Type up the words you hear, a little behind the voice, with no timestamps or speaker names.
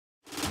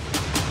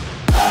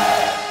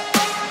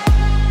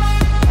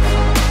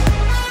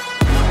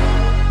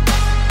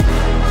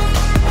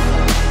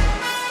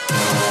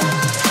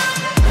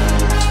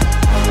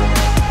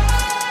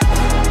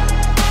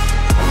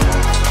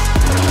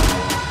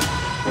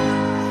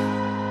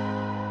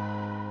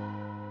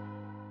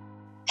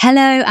Hello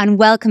and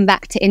welcome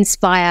back to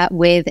Inspire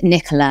with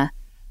Nicola.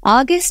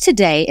 Our guest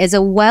today is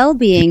a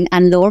Wellbeing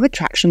and law of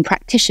attraction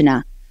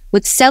practitioner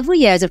with several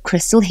years of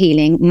crystal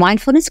healing,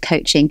 mindfulness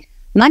coaching,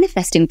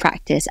 manifesting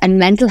practice and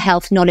mental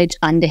health knowledge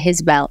under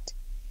his belt.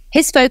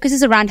 His focus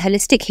is around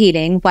holistic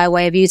healing by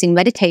way of using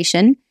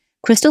meditation,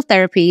 crystal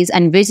therapies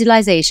and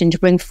visualization to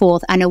bring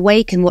forth and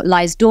awaken what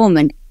lies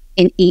dormant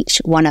in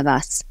each one of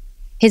us.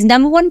 His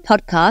number one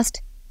podcast,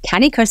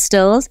 Canny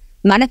Crystals,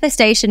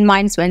 Manifestation,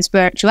 Mindset and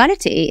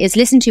Spirituality, is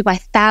listened to by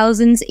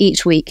thousands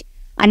each week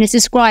and is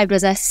described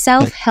as a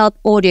self-help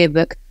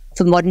audiobook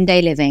for modern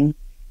day living.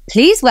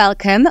 Please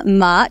welcome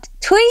Mart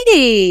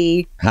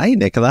Tweedy. Hi,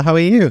 Nicola. How are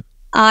you?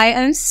 I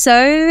am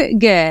so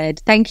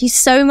good. Thank you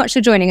so much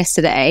for joining us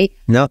today.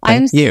 No,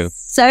 thank you. I'm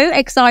so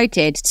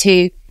excited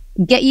to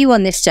get you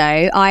on this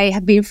show. I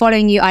have been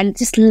following you. I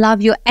just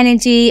love your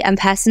energy and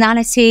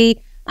personality.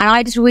 And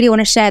I just really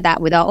want to share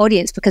that with our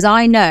audience because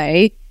I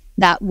know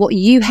that what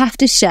you have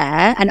to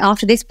share, and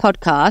after this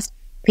podcast,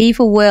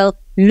 people will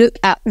look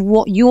at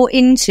what you're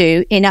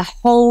into in a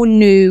whole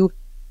new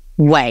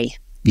way.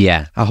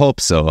 Yeah, I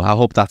hope so. I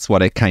hope that's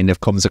what it kind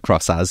of comes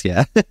across as,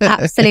 yeah.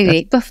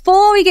 Absolutely.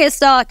 Before we get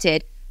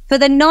started, for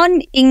the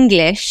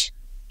non-English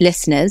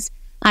listeners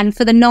and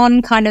for the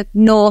non-kind of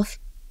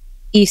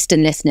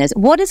north-eastern listeners,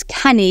 what does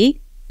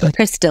Canny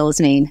Crystals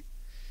mean?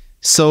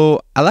 So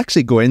I'll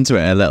actually go into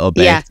it a little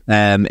bit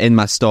in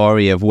my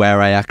story of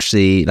where I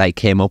actually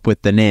came up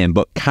with the name.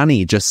 But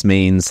canny just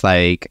means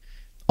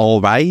all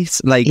right.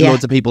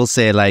 Loads of people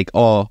say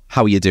oh,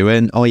 how are you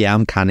doing? Oh yeah,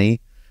 I'm canny.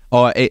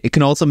 Or it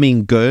can also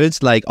mean good.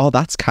 Oh,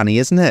 that's canny,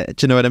 isn't it?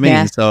 Do you know what I mean?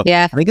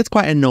 I think it's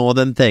quite a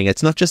northern thing.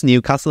 It's not just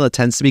Newcastle. It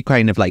tends to be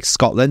kind of like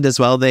Scotland as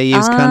well. They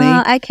use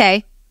canny.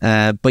 Okay.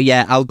 But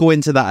yeah, I'll go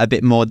into that a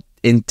bit more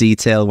in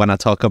detail when I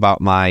talk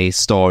about my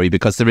story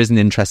because there is an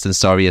interesting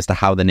story as to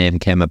how the name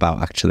came about,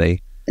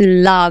 actually.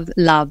 Love.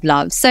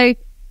 So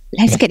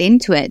let's get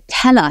into it.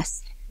 Tell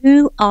us,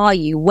 who are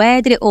you?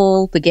 Where did it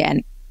all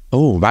begin?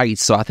 Oh, right.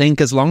 So I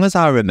think as long as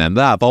I remember,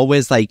 I've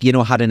always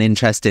had an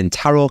interest in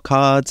tarot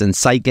cards and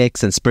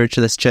psychics and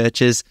spiritualist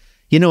churches.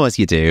 You know, as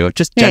you do,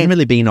 just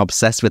generally being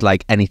obsessed with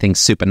anything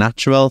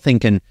supernatural,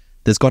 thinking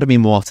there's got to be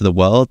more to the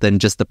world than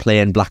just the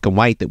plain black and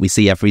white that we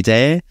see every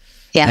day.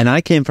 Yeah. And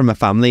I came from a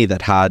family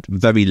that had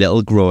very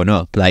little growing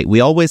up. We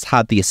always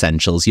had the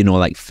essentials,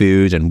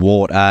 food and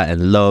water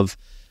and love.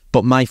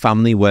 But my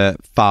family were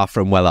far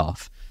from well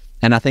off.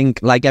 And I think,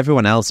 like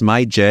everyone else,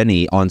 my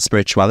journey on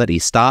spirituality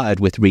started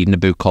with reading a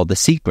book called The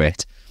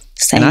Secret.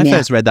 I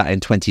first read that in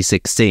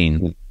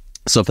 2016.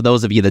 So for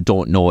those of you that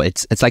don't know,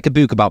 it's like a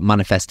book about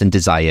manifesting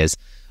desires.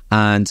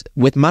 And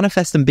with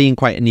manifesting being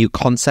quite a new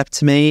concept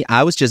to me,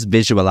 I was just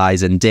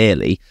visualizing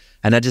daily.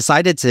 And I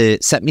decided to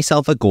set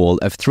myself a goal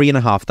of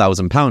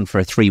 £3,500 for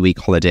a 3-week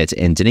holiday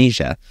to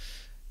Indonesia.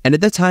 And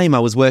at the time I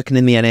was working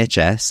in the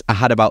NHS, I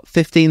had about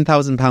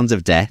 £15,000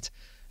 of debt.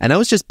 And I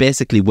was just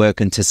basically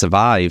working to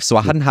survive. So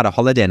I hadn't had a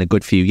holiday in a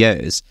good few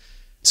years.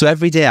 So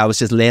every day I was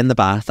just laying in the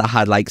bath. I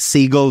had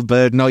seagull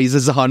bird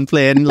noises on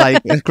playing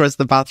across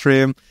the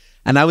bathroom.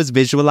 And I was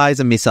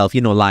visualizing myself,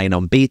 lying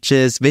on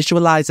beaches,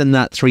 visualizing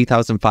that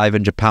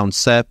 £3,500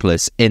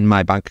 surplus in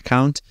my bank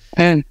account.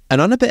 And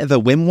on a bit of a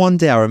whim one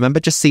day, I remember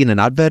just seeing an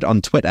advert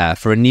on Twitter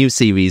for a new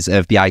series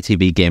of the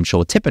ITV game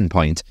show Tipping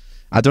Point.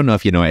 I don't know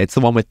if you know it. It's the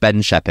one with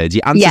Ben Shepherd.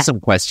 You answer some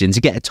questions,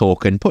 you get a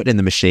token, put it in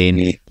the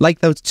machine, like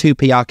those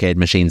 2p arcade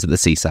machines at the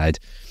seaside.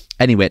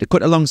 Anyway, to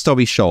cut a long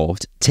story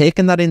short,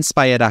 taking that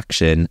inspired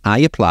action, I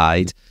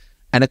applied.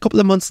 And a couple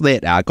of months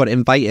later, I got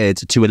invited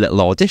to a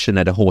little audition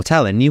at a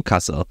hotel in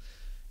Newcastle.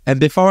 And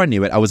before I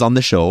knew it, I was on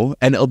the show.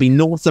 And it'll be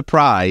no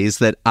surprise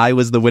that I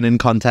was the winning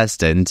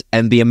contestant.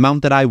 And the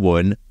amount that I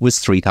won was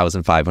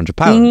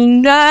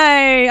 £3,500.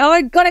 No. Oh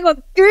my God, I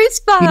got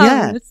goosebumps.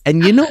 Yeah.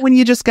 And when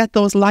you just get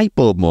those light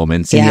bulb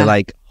moments and you're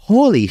like,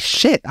 holy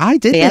shit, I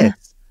did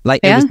this.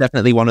 It was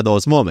definitely one of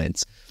those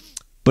moments.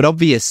 But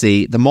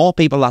obviously, the more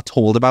people I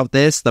told about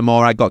this, the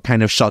more I got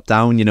kind of shot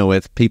down,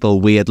 with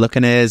people weird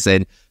looking as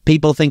and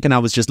people thinking I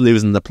was just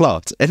losing the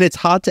plot. And it's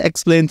hard to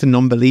explain to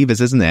non-believers,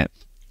 isn't it?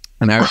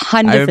 And I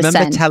 100%.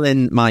 remember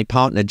telling my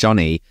partner,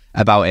 Johnny,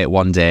 about it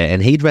one day,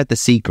 and he'd read The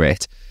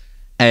Secret.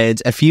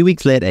 And a few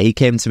weeks later, he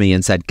came to me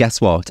and said,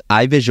 guess what?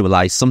 I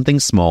visualized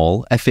something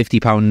small, a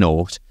 £50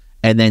 note.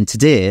 And then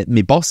today,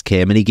 my boss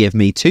came and he gave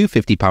me two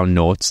 £50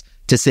 notes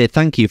to say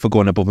thank you for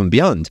going above and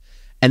beyond.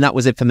 And that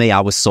was it for me.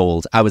 I was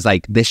sold. I was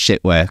like, this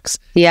shit works.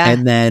 Yeah.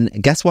 And then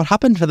guess what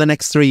happened for the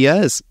next 3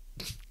 years?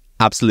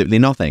 Absolutely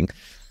nothing.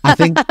 I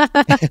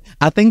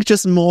think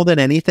just more than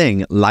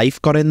anything,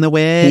 life got in the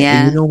way.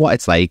 Yeah. And you know what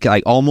it's like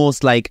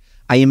almost like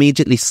I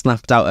immediately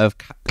snapped out of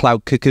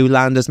cloud cuckoo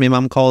land, as my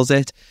mum calls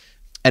it.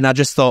 And I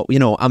just thought,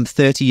 I'm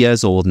 30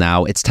 years old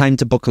now. It's time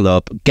to buckle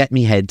up, get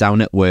me head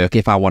down at work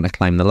if I want to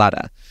climb the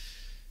ladder.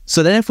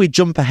 So then if we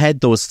jump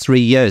ahead those 3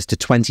 years to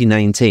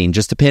 2019,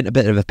 just to paint a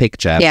bit of a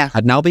picture,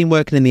 I'd now been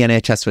working in the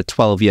NHS for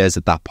 12 years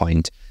at that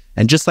point.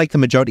 And just like the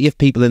majority of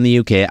people in the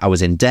UK, I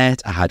was in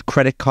debt, I had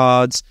credit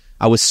cards,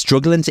 I was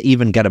struggling to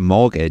even get a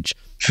mortgage.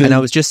 And I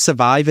was just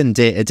surviving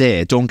day to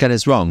day. Don't get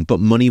us wrong, but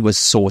money was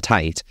so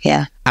tight.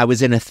 Yeah. I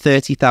was in a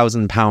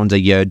 £30,000 a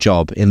year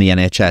job in the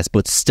NHS,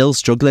 but still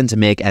struggling to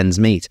make ends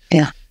meet.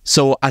 Yeah.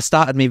 So I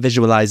started my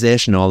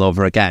visualization all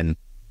over again.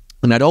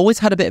 And I'd always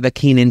had a bit of a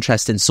keen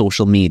interest in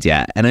social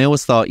media. And I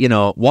always thought,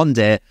 one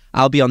day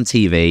I'll be on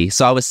TV.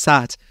 So I was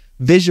sat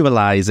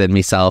visualizing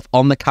myself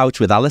on the couch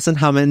with Alison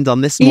Hammond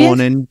on This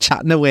Morning,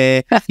 chatting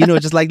away,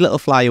 just like little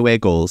flyaway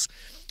goals.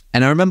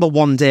 And I remember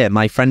one day,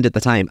 my friend at the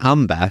time,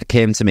 Amber,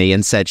 came to me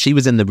and said she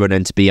was in the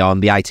running to be on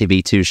the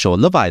ITV2 show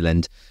Love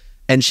Island.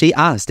 And she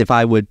asked if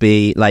I would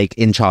be like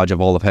in charge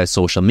of all of her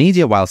social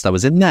media whilst I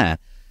was in there.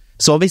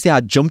 So obviously I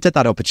jumped at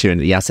that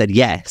opportunity. I said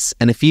yes.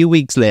 And a few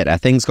weeks later,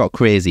 things got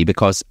crazy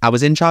because I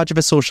was in charge of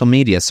a social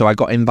media. So I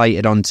got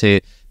invited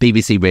onto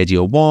BBC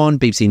Radio 1,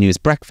 BBC News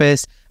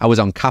Breakfast. I was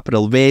on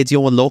Capital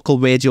Radio and local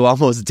radio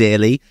almost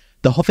daily.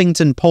 The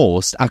Huffington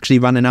Post actually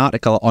ran an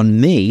article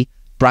on me,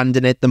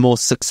 branding it the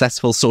most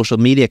successful social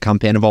media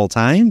campaign of all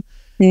time.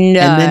 No.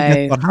 And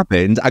then what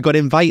happened, I got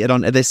invited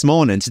onto This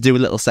Morning to do a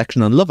little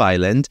section on Love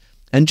Island.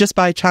 And just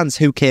by chance,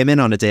 who came in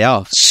on a day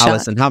off?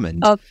 Alison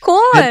Hammond. Of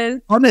course.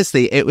 And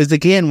honestly, it was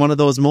again one of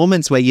those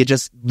moments where you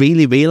just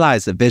really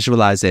realise that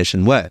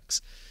visualisation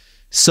works.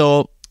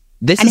 So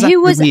this and is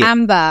who was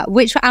Amber?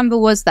 Which Amber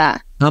was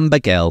that? Amber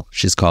Gill,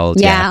 she's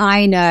called. Yeah,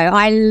 I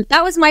know.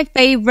 That was my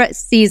favourite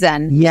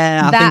season.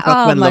 Yeah, I think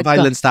that's when Love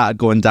Island started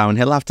going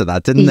downhill after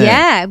that, didn't it?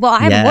 Yeah, well,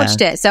 I haven't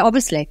watched it, so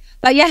obviously.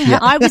 But yeah.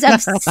 I was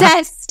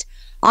obsessed,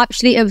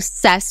 actually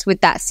obsessed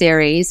with that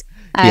series.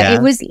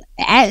 It was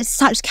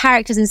such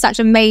characters and such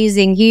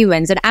amazing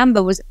humans. And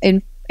Amber was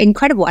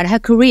incredible. And her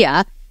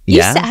career,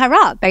 you set her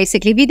up,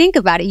 basically. If you think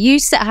about it, you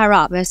set her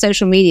up, her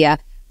social media,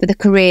 for the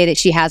career that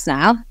she has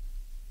now.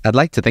 I'd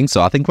like to think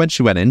so. I think when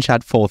she went in, she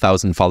had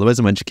 4,000 followers.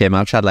 And when she came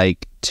out, she had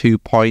like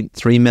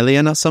 2.3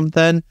 million or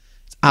something.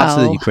 It's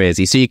absolutely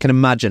crazy. So you can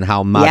imagine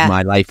how mad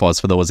my life was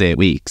for those 8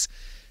 weeks.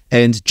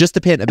 And just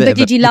to paint a bit But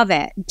did you love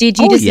it? Did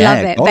you love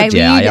it? God,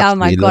 yeah, I oh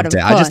my God, loved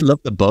it. I just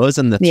loved the buzz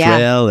and the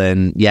thrill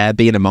and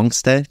being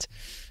amongst it.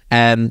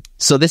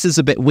 So this is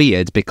a bit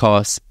weird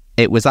because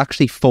it was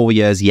actually 4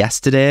 years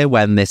yesterday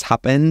when this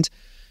happened.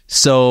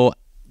 So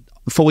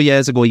 4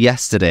 years ago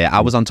yesterday,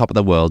 I was on top of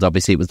the world.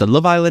 Obviously, it was the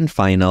Love Island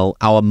final.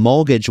 Our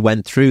mortgage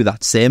went through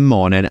that same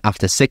morning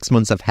after 6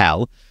 months of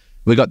hell.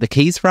 We got the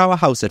keys for our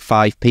house at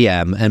 5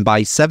 p.m. and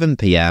by 7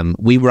 p.m,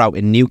 we were out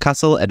in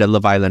Newcastle at a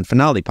Love Island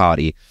finale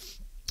party.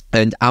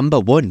 And Amber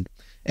won.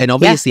 And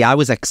obviously I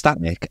was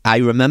ecstatic. I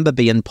remember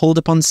being pulled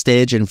up on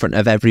stage in front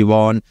of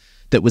everyone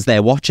that was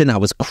there watching. I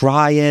was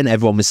crying.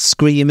 Everyone was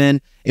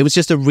screaming. It was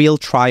just a real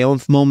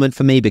triumph moment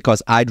for me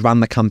because I'd ran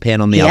the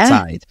campaign on the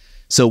outside.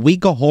 So we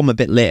got home a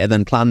bit later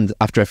than planned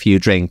after a few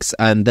drinks.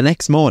 And the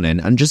next morning,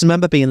 I just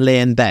remember being lay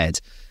in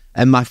bed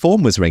and my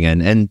phone was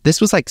ringing. And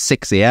this was like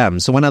 6 a.m.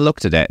 So when I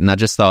looked at it and I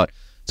just thought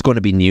it's going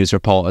to be news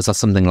reporters or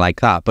something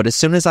like that. But as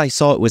soon as I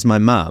saw it was my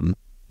mum,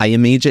 I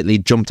immediately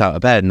jumped out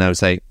of bed and I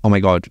was like, oh my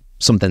God,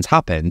 something's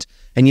happened.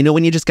 And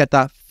when you just get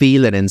that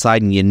feeling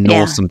inside and you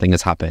know something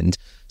has happened.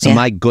 So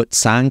my gut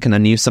sank and I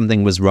knew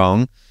something was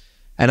wrong.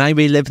 And I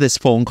relived this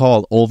phone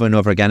call over and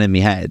over again in my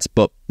head.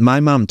 But my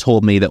mum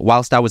told me that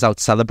whilst I was out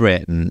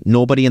celebrating,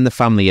 nobody in the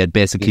family had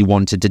basically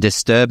wanted to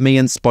disturb me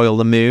and spoil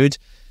the mood.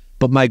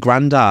 But my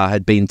granddad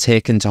had been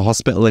taken to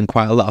hospital in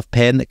quite a lot of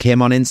pain that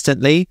came on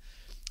instantly.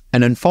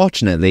 And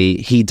unfortunately,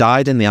 he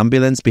died in the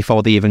ambulance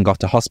before they even got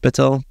to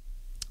hospital.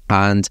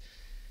 And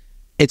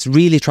it's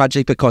really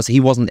tragic because he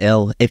wasn't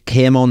ill. It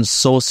came on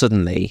so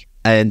suddenly.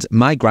 And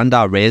my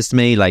granddad raised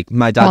me. Like,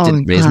 my dad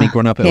didn't raise me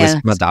growing up. It was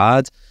my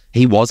dad.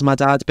 He was my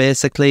dad,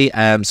 basically.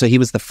 So he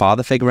was the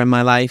father figure in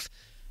my life.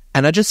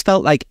 And I just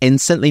felt like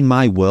instantly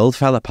my world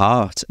fell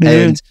apart.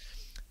 And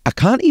I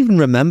can't even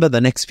remember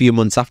the next few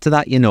months after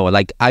that,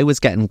 Like, I was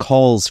getting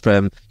calls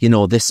from,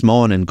 This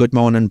Morning, Good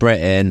Morning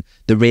Britain,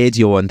 the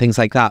radio and things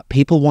like that.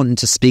 People wanting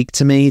to speak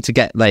to me, to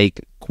get,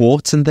 like,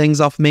 quotes and things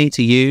off me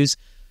to use.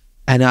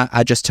 And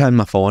I just turned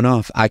my phone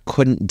off. I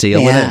couldn't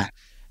deal with it.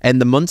 And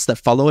the months that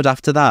followed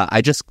after that, I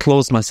just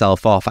closed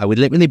myself off. I would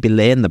literally be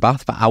laying in the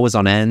bath for hours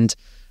on end.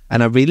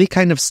 And I really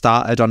kind of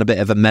started on a bit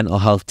of a mental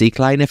health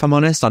decline, if I'm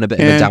honest, on a bit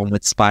of a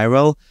downward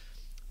spiral.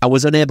 I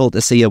was unable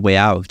to see a way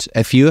out.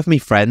 A few of my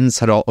friends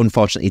had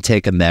unfortunately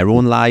taken their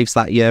own lives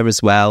that year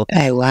as well.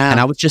 Oh, wow. And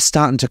I was just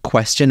starting to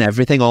question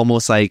everything,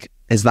 almost like,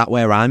 is that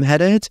where I'm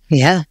headed?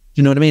 Yeah.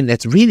 You know what I mean?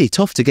 It's really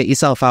tough to get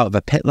yourself out of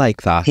a pit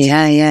like that.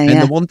 Yeah.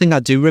 And the one thing I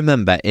do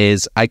remember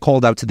is I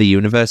called out to the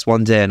universe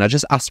one day and I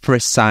just asked for a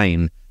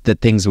sign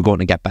that things were going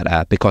to get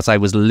better because I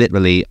was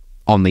literally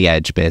on the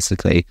edge,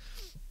 basically.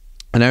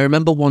 And I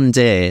remember one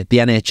day the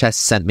NHS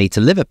sent me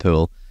to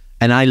Liverpool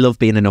and I love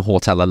being in a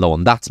hotel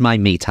alone. That's my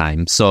me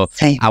time. So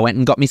I went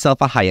and got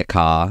myself a hire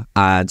car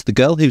and the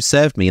girl who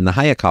served me in the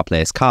hire car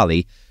place,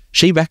 Carly,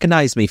 she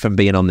recognised me from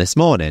being on This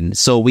Morning.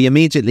 So we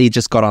immediately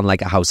just got on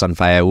like a house on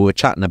fire. We were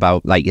chatting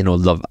about like,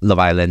 Love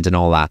Island and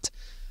all that.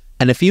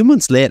 And a few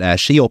months later,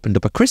 she opened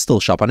up a crystal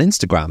shop on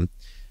Instagram.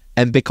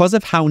 And because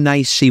of how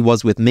nice she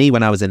was with me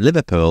when I was in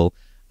Liverpool,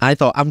 I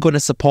thought I'm going to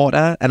support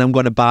her and I'm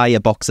going to buy a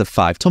box of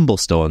 5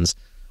 tumblestones.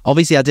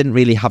 Obviously, I didn't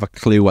really have a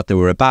clue what they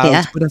were about,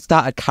 Yeah. but I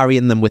started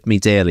carrying them with me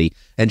daily.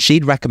 And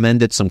she'd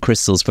recommended some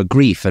crystals for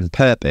grief and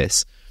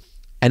purpose.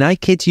 And I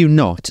kid you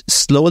not,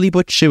 slowly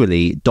but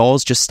surely,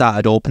 doors just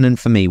started opening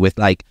for me with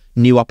like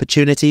new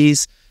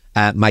opportunities.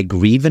 My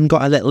grieving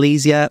got a little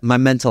easier. My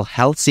mental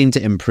health seemed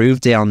to improve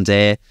day on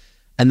day.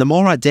 And the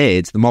more I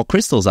did, the more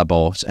crystals I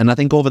bought. And I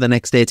think over the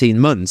next 18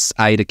 months,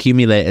 I had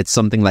accumulated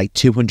something like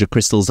 200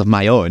 crystals of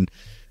my own.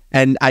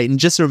 And I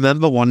just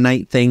remember one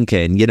night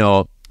thinking, you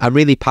know, I'm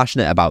really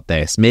passionate about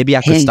this. Maybe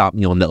I could start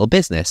my own little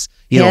business.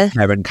 You know,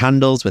 pairing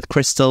candles with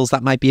crystals,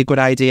 that might be a good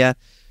idea.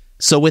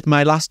 So with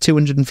my last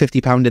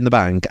 £250 in the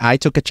bank, I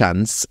took a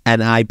chance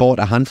and I bought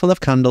a handful of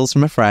candles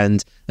from a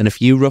friend and a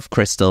few rough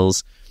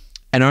crystals.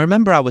 And I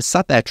remember I was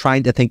sat there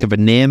trying to think of a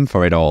name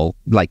for it all,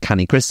 like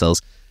Canny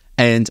Crystals.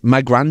 And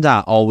my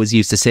granddad always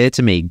used to say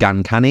to me,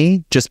 "Gan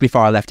Canny," just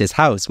before I left his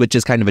house, which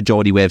is kind of a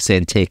Geordie way of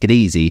saying take it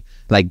easy,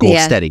 like go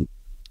steady.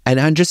 And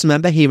I just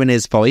remember hearing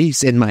his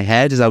voice in my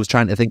head as I was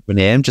trying to think of a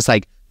name, just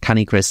like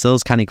Canny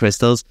Crystals, Canny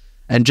Crystals.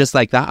 And just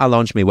like that, I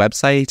launched my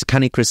website,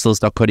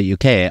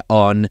 cannycrystals.co.uk,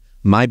 on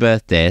my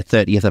birthday,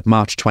 30th of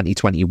March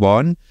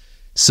 2021.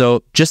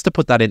 So just to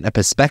put that into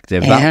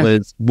perspective, that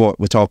was what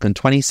we're talking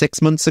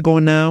 26 months ago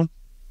now.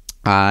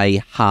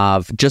 I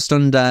have just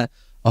under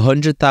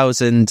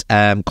 100,000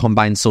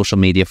 combined social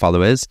media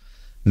followers.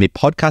 My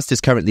podcast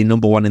is currently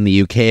 #1 in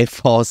the UK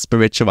for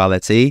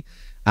spirituality,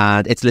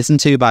 and it's listened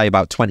to by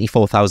about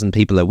 24,000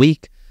 people a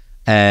week.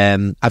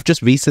 I've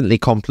just recently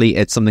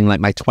completed something like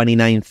my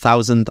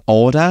 29,000th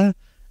order.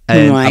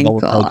 I've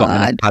also got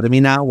an academy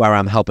now where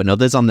I'm helping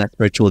others on their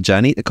spiritual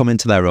journey to come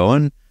into their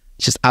own.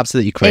 It's just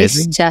absolutely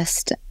crazy. It's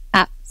just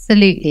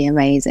absolutely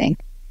amazing.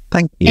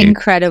 Thank you.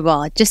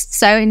 Incredible. Just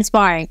so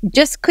inspiring.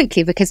 Just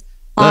quickly, because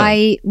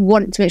I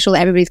want to make sure that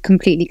everybody's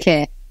completely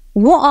clear.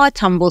 What are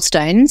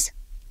tumblestones?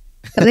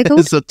 What are they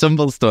called? So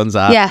tumblestones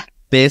are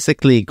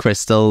basically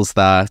crystals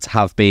that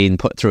have been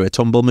put through a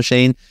tumble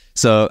machine.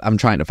 So I'm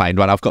trying to find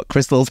one. I've got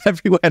crystals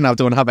everywhere and I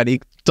don't have any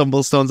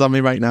tumblestones on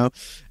me right now.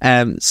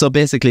 So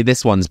basically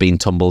this one's been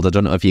tumbled. I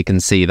don't know if you can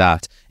see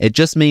that. It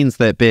just means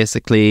that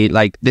basically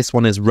like this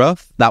one is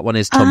rough, that one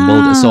is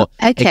tumbled. So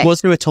it goes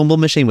through a tumble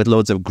machine with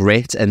loads of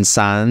grit and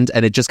sand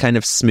and it just kind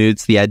of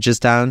smooths the edges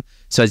down.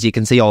 So as you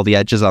can see, all the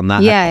edges on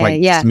that are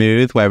quite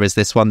smooth, whereas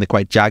this one, they're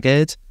quite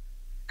jagged.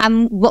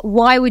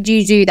 Why would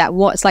you do that?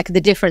 What's like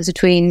the difference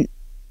between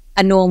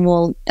a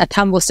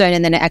tumblestone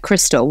and then a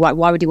crystal?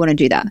 Why would you want to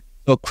do that?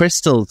 So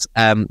crystals,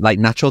 like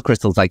natural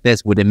crystals like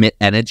this, would emit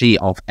energy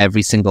off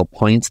every single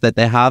point that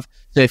they have.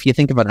 So if you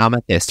think of an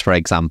amethyst, for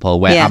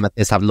example, where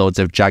amethysts have loads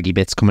of jaggy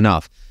bits coming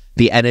off,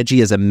 the energy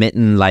is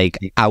emitting like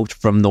out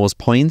from those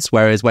points,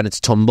 whereas when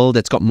it's tumbled,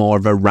 it's got more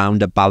of a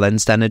rounder,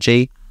 balanced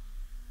energy.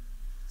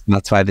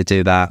 That's why they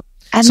do that.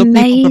 Amazing. Some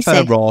people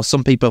prefer raw,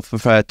 some people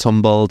prefer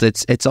tumbled.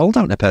 It's all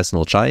down to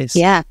personal choice.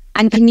 Yeah.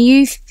 And can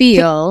you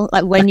feel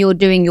like when you're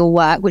doing your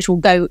work, which we'll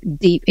go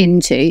deep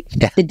into,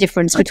 the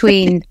difference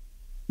between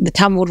the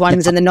tumbled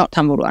ones and the not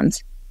tumbled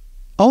ones?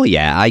 Oh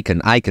yeah, I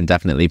can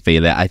definitely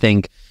feel it. I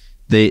think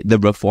the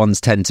rough ones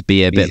tend to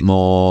be a bit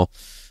more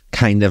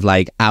kind of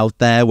like out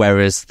there,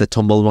 whereas the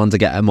tumbled ones are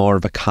getting more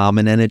of a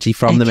calming energy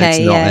from them. It's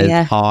not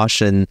as harsh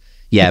and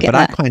but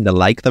I kind of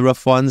like the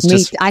rough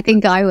ones. I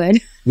think I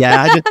would.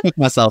 Yeah, I just took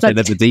myself in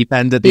at the deep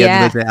end at the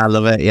end of the day. I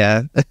love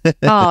it,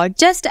 Oh,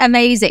 just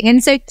amazing.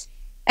 And so,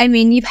 I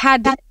mean, you've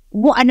had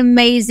what an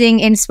amazing,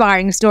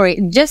 inspiring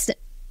story. Just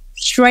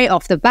straight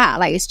off the bat,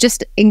 like it's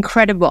just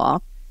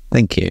incredible.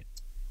 Thank you.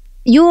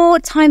 Your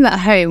time at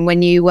home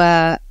when you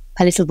were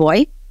a little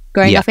boy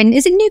growing up in,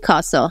 is it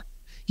Newcastle?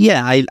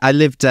 Yeah, I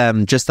lived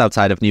just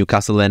outside of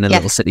Newcastle in a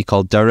little city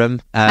called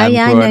Durham.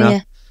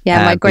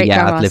 Yeah, my great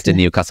grandma. I've lived in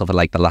Newcastle for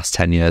like the last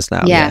 10 years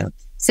now. Yeah.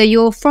 So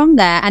you're from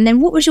there. And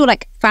then what was your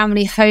like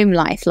family home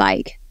life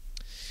like?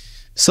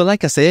 So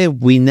like I say,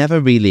 we never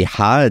really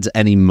had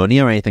any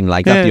money or anything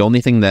like that. The only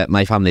thing that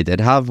my family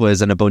did have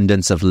was an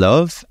abundance of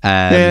love.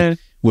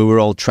 We were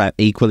all treated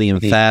equally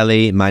and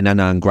fairly. My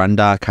nana and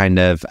granda kind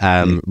of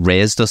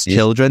raised us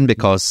children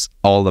because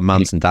all the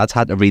mums and dads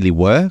had to really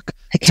work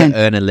to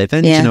earn a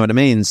living. Do you know what I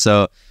mean?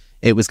 So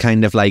it was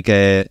kind of like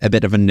a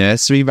bit of a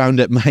nursery round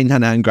at my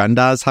nana and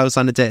granddad's house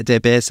on a day-to-day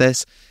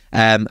basis.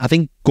 I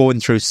think going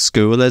through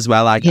school as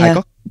well, I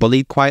got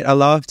bullied quite a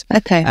lot.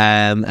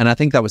 And I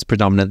think that was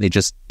predominantly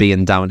just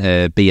being down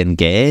to being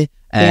gay.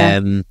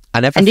 And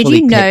did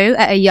you know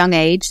at a young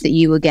age that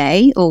you were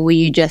gay, or were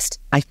you just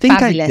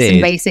fabulous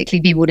and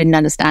basically people didn't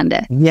understand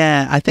it?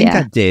 Yeah, I think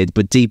I did,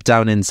 but deep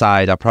down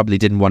inside, I probably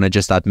didn't want to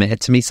just admit it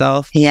to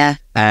myself. Yeah.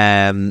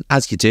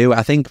 As you do,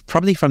 I think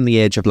probably from the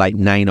age of like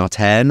 9 or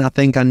 10, I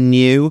think I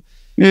knew.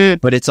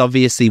 But it's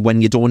obviously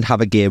when you don't have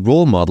a gay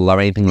role model or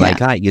anything like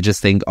that, you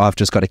just think, oh, I've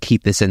just got to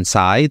keep this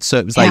inside. So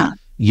it was like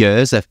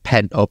years of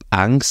pent up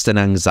angst and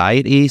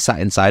anxiety sat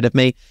inside of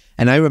me.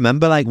 And I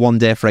remember like one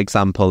day, for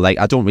example, like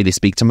I don't really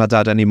speak to my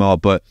dad anymore,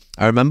 but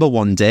I remember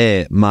one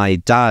day my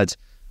dad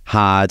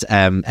had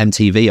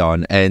MTV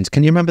on, and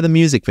can you remember the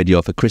music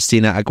video for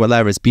Christina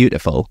Aguilera's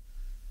Beautiful?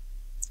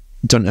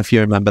 Don't know if you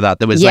remember that.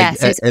 There was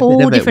it's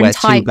all different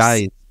types. Two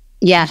guys.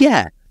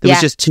 Yeah. There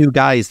was just two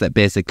guys that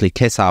basically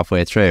kiss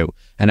halfway through.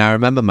 And I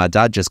remember my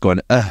dad just going,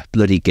 ugh,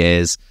 bloody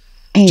gays.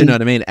 Do you know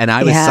what I mean? And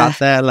I was sat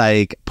there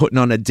like putting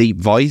on a deep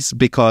voice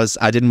because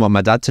I didn't want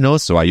my dad to know.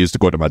 So I used to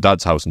go to my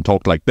dad's house and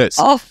talk like this.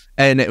 Oh.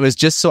 And it was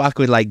just so I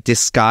could like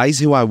disguise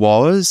who I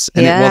was.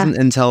 And it wasn't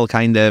until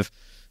kind of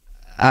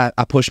I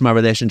pushed my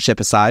relationship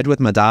aside with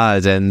my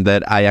dad and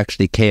that I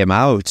actually came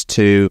out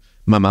to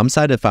my mum's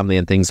side of the family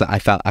and things that I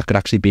felt I could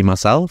actually be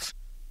myself.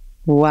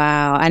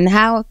 Wow. And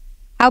how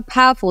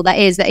powerful that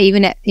is, that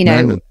even at, you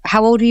know,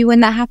 how old were you when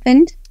that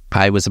happened?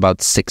 I was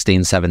about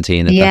 16,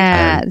 17 at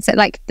that time. So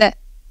like that,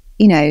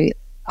 you know,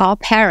 our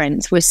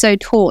parents were so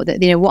taught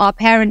that, you know, what our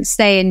parents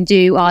say and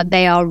do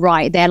they are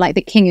right. They're like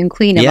the king and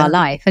queen of our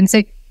life. And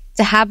so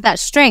to have that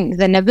strength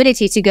and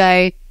ability to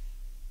go,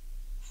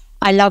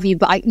 I love you,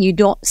 but you're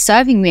not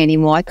serving me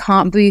anymore. I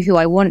can't be who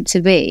I want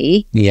to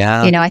be.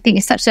 Yeah. You know, I think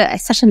it's such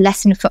a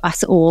lesson for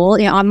us all.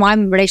 You know, my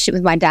relationship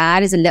with my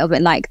dad is a little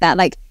bit like that.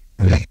 Like,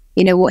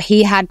 you know, what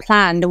he had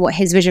planned and what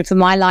his vision for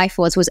my life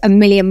was a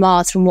million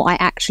miles from what I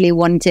actually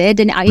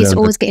wanted. And I used to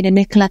always get into,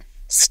 Nicola,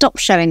 stop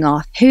showing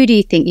off. Who do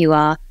you think you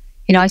are?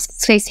 You know, I used to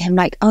say to him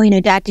like, oh, you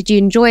know, Dad, did you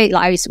enjoy it?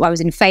 Like I was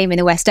in Fame in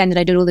the West End and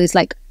I did all these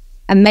like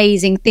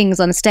amazing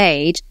things on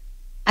stage.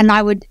 And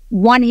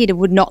he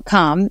would not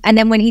come. And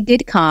then when he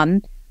did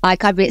come,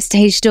 like I'd be at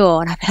stage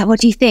door and I'd be like, what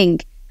do you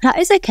think? Like,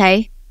 it's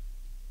okay.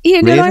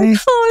 You know, really?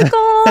 Like, oh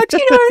my God,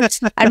 you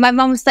know. And my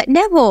mum was like,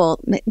 Neville,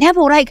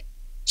 like,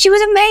 she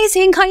was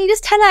amazing. Can't you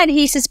just tell her? And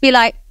he used to just be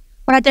like,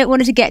 well, I don't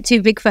want her to get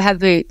too big for her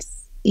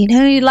boots. You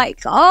know,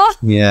 like, oh,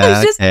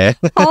 yeah, it's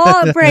just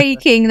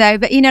heartbreaking though.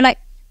 But, you know, like,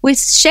 we're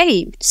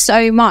shaped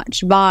so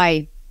much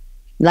by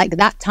like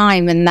that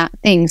time and that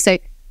thing. So,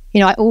 you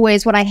know,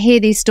 when I hear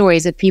these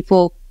stories of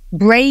people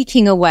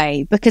breaking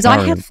away, because I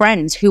have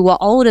friends who were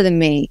older than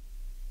me,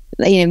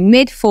 you know,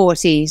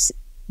 mid-40s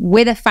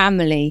with a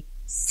family,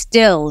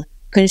 still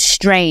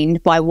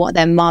constrained by what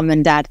their mum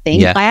and dad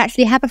think. I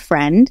actually have a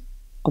friend,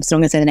 I'm still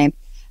going to say the name.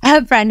 I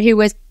have a friend who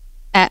was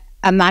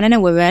a man and a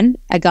woman,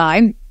 a guy,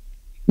 a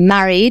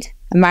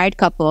married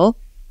couple.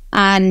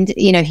 And,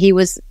 you know, he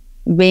was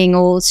being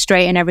all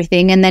straight and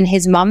everything. And then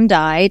his mum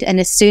died. And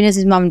as soon as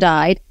his mum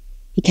died,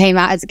 he came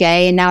out as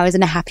gay and now is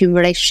in a happy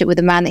relationship with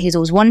a man that he's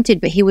always wanted.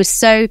 But he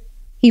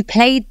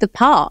played the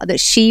part that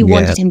she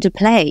wanted him to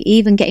play,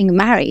 even getting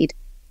married.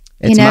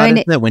 It's mad,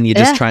 isn't it, when you're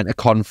just trying to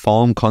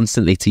conform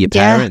constantly to your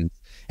parents.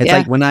 It's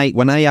like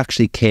when I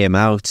actually came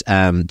out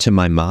to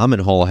my mom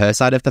and her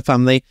side of the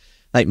family,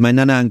 like my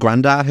nana and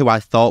granddad, who I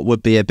thought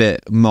would be a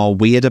bit more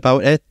weird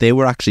about it, they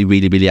were actually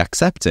really, really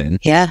accepting.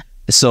 Yeah.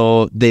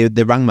 So they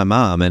rang my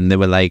mom and they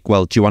were like,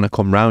 well, do you want to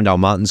come round? Our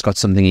Martin's got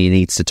something he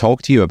needs to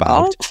talk to you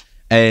about. Oh.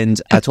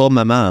 And I told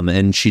my mum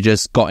and she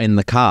just got in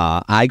the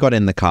car. I got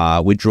in the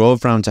car. We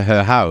drove round to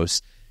her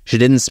house. She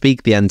didn't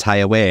speak the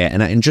entire way.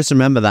 And I just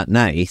remember that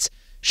night,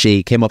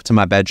 she came up to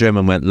my bedroom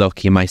and went,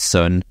 look, you're my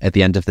son. At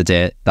the end of the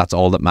day, that's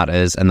all that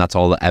matters. And that's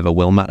all that ever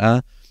will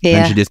matter. Yeah.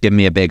 And she just gave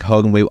me a big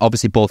hug and we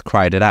obviously both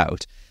cried it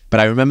out. But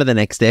I remember the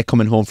next day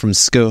coming home from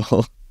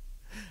school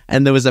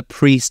and there was a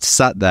priest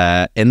sat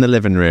there in the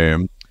living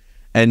room.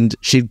 And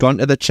she'd gone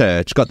to the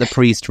church, got the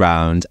priest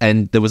round,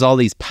 and there was all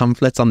these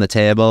pamphlets on the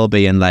table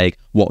being like,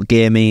 what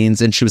gay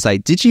means. And she was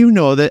like, did you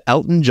know that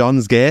Elton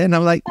John's gay? And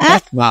I'm like,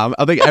 yes, ma'am.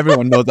 I think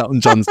everyone knows Elton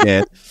John's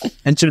gay.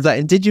 And she was like,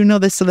 and did you know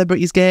this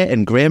celebrity's gay?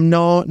 And Graham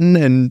Norton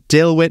and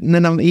Dale Whitten?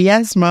 And I'm like,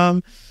 yes,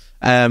 ma'am.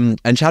 And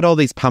she had all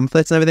these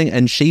pamphlets and everything.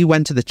 And she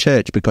went to the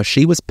church because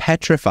she was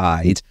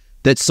petrified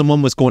that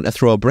someone was going to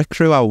throw a brick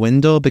through our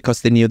window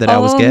because they knew that I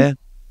was gay.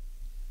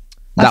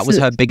 That was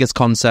her biggest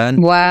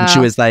concern. Wow. And she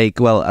was like,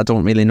 well, I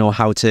don't really know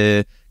how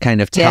to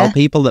kind of tell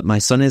people that my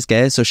son is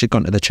gay. So she'd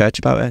gone to the church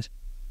about it.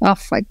 Oh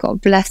my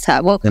God, bless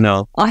her. Well,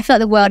 I feel like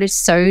the world is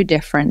so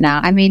different now.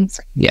 I mean,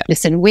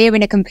 listen, we're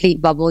in a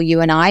complete bubble,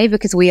 you and I,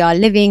 because we are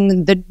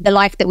living the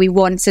life that we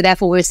want. So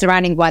therefore we're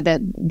surrounded by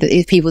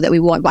the people that we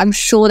want. But I'm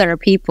sure there are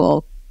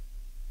people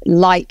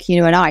like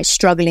you and I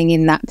struggling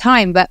in that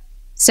time. But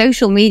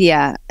social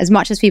media, as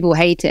much as people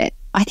hate it,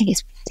 I think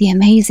it's pretty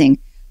amazing.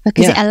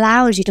 Because it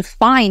allows you to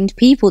find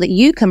people that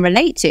you can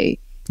relate to.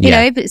 You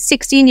know, but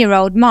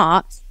 16-year-old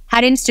Mart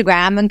had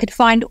Instagram and could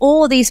find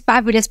all these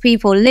fabulous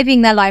people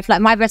living their life.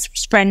 Like my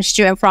best friend,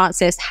 Stuart and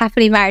Francis,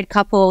 happily married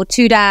couple,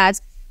 2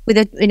 dads with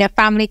a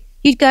family.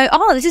 You'd go,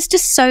 oh, this is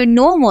just so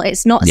normal.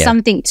 It's not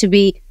something to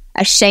be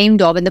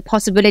ashamed of. And the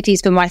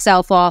possibilities for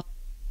myself are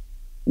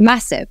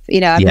massive. You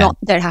know,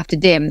 don't have to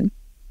dim.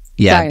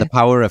 Yeah, the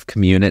power of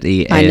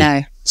community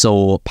is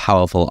so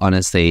powerful,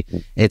 honestly.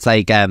 It's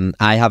like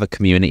I have a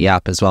community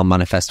app as well,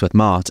 Manifest with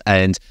Mart,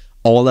 and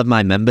all of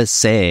my members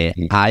say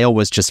I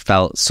always just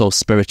felt so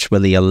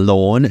spiritually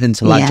alone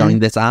until I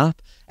joined this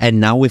app. And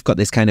now we've got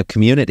this kind of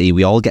community.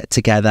 We all get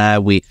together.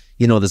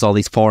 There's all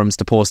these forums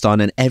to post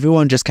on and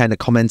everyone just kind of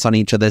comments on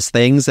each other's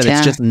things. And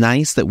it's just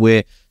nice that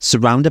we're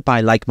surrounded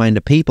by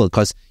like-minded people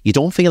because you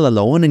don't feel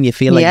alone and you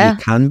feel like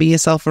you can be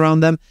yourself around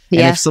them. And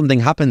if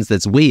something happens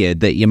that's weird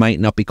that you might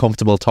not be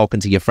comfortable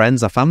talking to your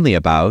friends or family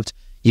about,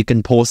 you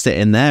can post it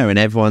in there and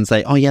everyone's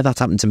like, oh yeah,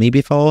 that's happened to me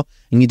before.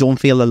 And you don't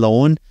feel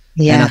alone.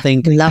 Yeah, and I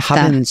think love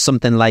having that.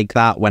 something like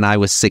that when I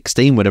was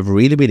 16 would have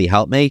really, really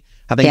helped me.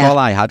 I think all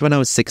I had when I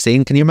was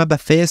 16, can you remember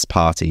Face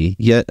Party?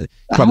 You're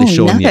probably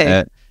showing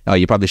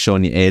you're probably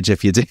showing your age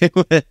if you do.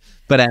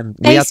 But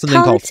we had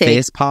something called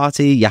Face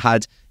Party. You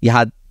had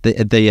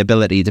the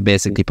ability to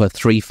basically put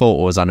 3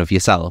 photos on of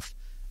yourself,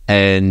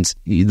 and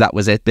that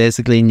was it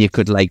basically, and you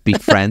could like be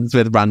friends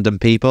with random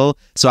people.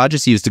 So I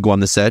just used to go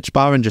on the search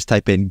bar and just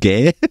type in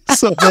gay,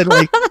 so then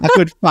like I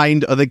could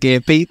find other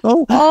gay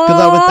people,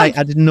 because I was like,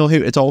 I didn't know who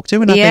to talk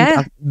to, and I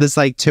think there's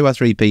like 2 or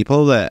 3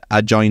 people that I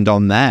joined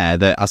on there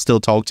that I still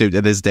talk to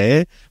this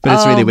day, but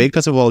it's really weird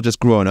because we've all just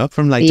grown up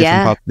from like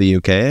different parts of the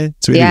UK.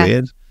 It's really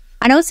weird.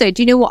 And also,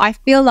 do you know what I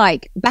feel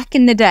like back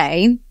in the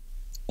day,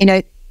 you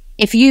know,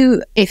 if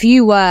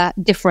you were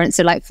different,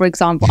 so like, for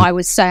example, I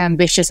was so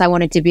ambitious, I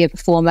wanted to be a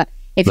performer.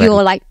 If you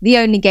were like the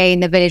only gay in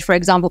the village, for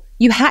example,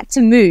 you had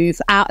to move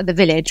out of the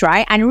village,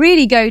 right? And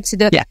really go to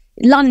the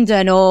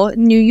London or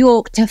New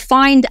York to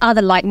find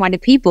other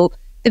like-minded people.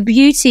 The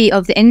beauty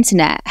of the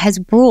internet has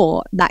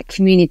brought that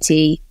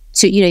community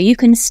to, you know, you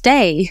can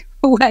stay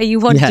where you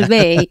want to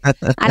be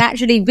and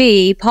actually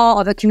be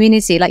part of a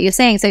community, like you're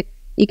saying. So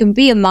you can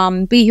be a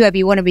mum, be whoever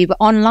you want to be, but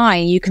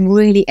online you can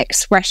really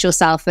express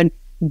yourself and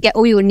get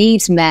all your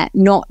needs met,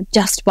 not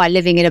just by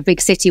living in a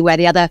big city where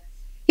the other,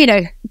 you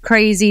know,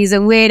 crazies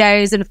and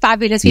weirdos and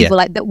fabulous people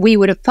like that we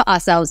would have put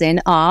ourselves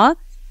in are.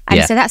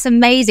 And so that's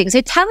amazing.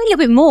 So tell me a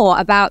little bit more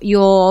about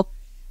your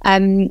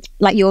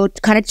like your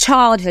kind of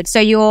childhood. So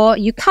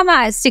you come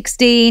out at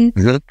 16,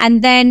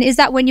 and then is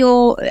that when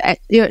you're at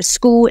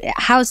school?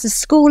 How's the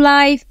school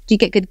life? Do you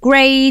get good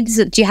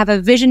grades? Do you have a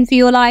vision for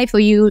your life, or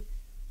you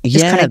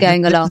just kind of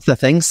going along? That's the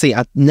thing. See,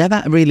 I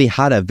never really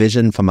had a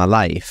vision for my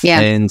life,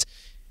 and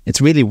it's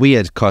really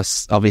weird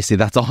because obviously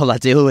that's all I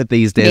deal with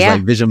these days,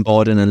 like vision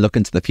boarding and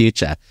looking to the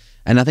future.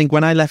 And I think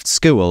when I left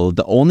school,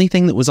 the only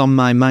thing that was on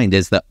my mind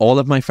is that all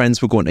of my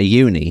friends were going to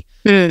uni.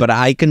 But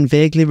I can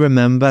vaguely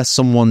remember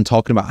someone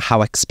talking about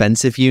how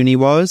expensive uni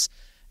was.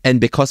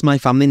 And because my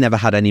family never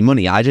had any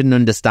money, I didn't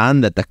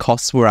understand that the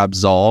costs were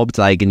absorbed,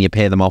 like, and you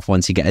pay them off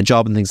once you get a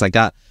job and things like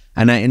that.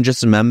 And I can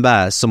just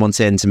remember someone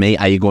saying to me,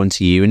 "Are you going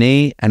to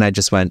uni?" And I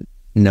just went,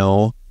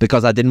 "No,"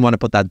 because I didn't want to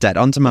put that debt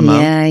onto my mum.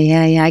 I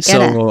get it.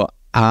 So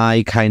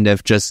I kind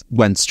of just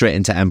went straight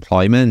into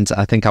employment.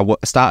 I think I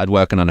started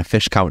working on a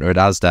fish counter at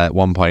Asda at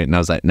one point, and I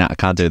was like, "Nah, I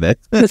can't do this."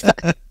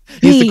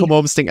 Used to come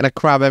home stinking of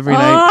crab every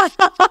night.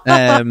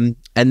 And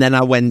then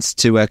I went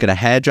to work at a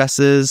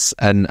hairdresser's,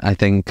 and I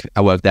think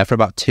I worked there for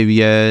about 2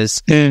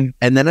 years. And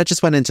then I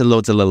just went into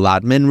loads of little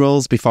admin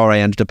roles before I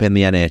ended up in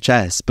the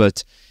NHS.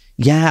 But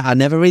yeah, I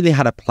never really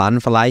had a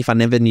plan for life. I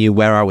never knew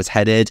where I was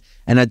headed.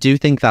 And I do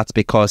think that's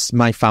because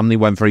my family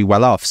weren't very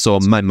well off. So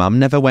my mum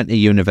never went to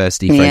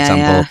university, for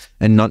example,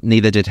 and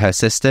neither did her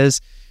sisters.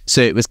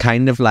 So it was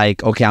kind of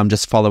like, okay, I'm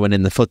just following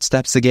in the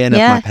footsteps again of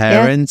my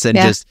parents. And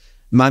just,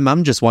 my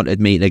mum just wanted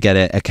me to get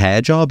a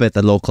care job at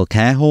the local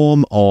care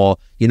home, or,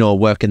 you know,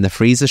 work in the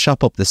freezer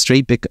shop up the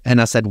street.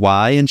 And I said,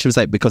 why? And she was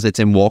like, because it's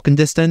in walking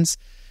distance.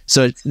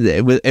 So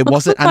it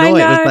wasn't, I know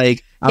it was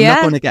like, I'm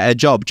not going to get a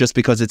job just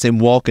because it's in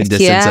walking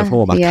distance of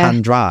home. I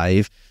can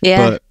drive.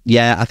 But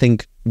yeah, I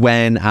think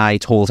when I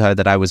told her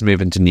that I was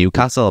moving to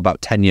Newcastle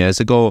about 10 years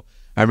ago,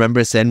 I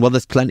remember saying, well,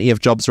 there's plenty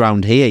of jobs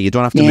around here. You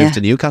don't have to move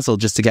to Newcastle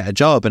just to get a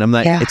job. And I'm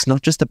like, it's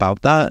not just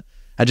about that.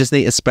 I just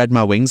need to spread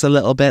my wings a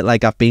little bit.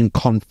 Like, I've been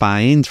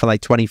confined for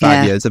like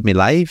 25 years of my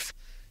life.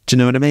 Do you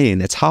know what I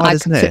mean? It's hard,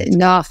 isn't it?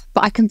 No,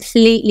 but I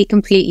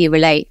completely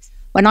relate.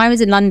 When I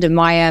was in London,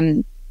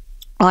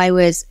 I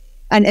was,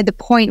 and at the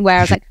point where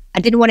I was like,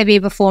 I didn't want to be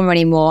a performer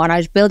anymore, and I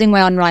was building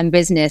my online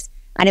business,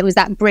 and it was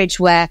that bridge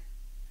where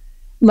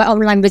my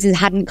online business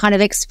hadn't kind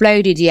of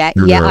exploded yet.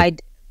 Yet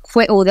I'd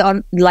quit all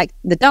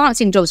the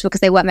dancing jobs because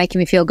they weren't making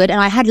me feel good, and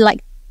I had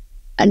like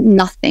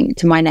nothing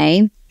to my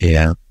name.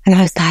 Yeah. And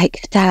I was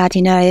like, Dad,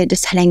 you know,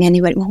 just telling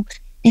anyone, well,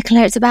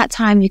 Nicola, it's about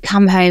time you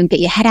come home, get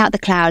your head out the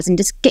clouds, and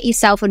just get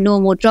yourself a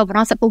normal job. And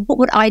I was like, well, what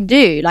would I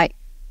do? Like,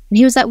 and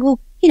he was like, well,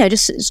 you know,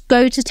 just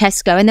go to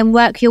Tesco and then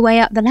work your way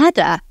up the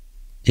ladder.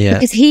 Yeah.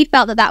 Because he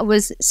felt that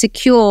was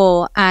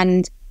secure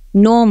and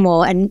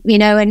normal, and, you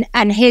know,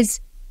 and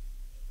his,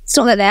 it's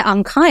not that they're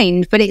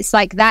unkind, but it's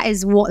like that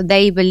is what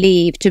they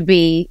believe to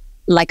be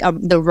like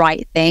the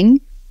right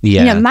thing.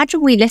 Yeah. You know,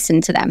 imagine we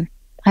listen to them.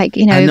 Like,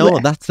 you know. I know,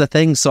 that's the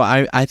thing. So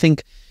I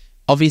think,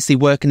 obviously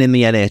working in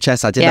the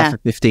NHS, I did that for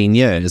 15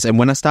 years. And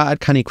when I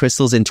started Canny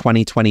Crystals in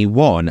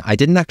 2021, I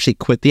didn't actually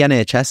quit the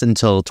NHS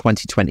until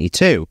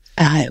 2022.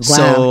 Wow.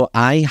 So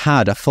I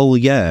had a full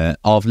year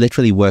of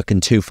literally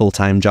working 2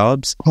 full-time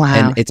jobs. Wow.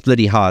 And it's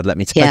bloody hard, let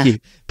me tell you.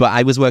 But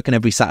I was working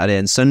every Saturday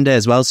and Sunday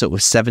as well. So it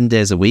was 7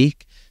 days a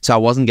week. So I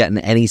wasn't getting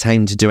any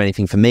time to do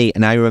anything for me.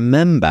 And I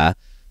remember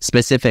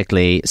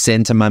specifically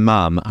saying to my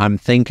mum, I'm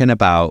thinking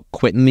about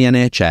quitting the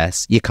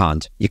NHS. You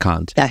can't.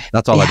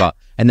 That's all I got.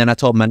 And then I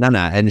told my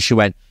nana, and she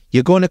went,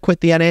 you're going to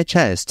quit the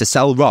NHS to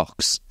sell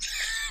rocks?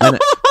 And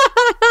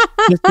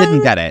just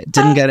didn't get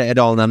it at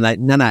all. And I'm like,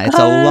 nana, it's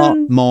a lot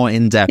more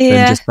in depth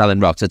than just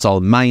selling rocks. It's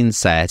all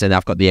mindset, and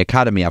I've got the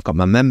academy, I've got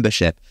my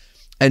membership.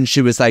 And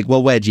she was like,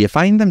 well, where do you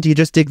find them? Do you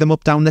just dig them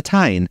up down the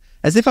Tyne?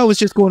 As if I was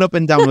just going up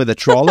and down with a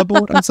trawler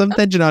boat or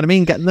something. Do you know what I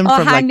mean? Getting them or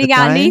from like the handing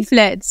out Tyne.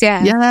 leaflets.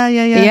 Yeah.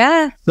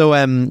 Yeah. So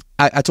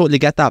I totally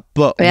get that.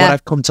 But what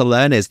I've come to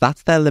learn is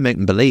that's their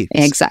limiting beliefs.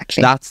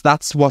 Exactly.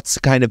 That's what's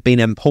kind of been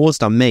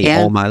imposed on me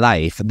all my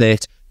life,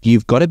 that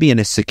you've got to be in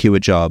a secure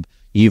job.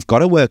 You've got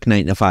to work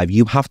 9 to 5.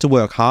 You have to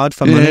work hard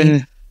for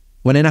money.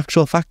 When in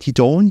actual fact, you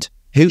don't.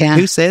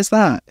 Who says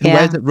that? Who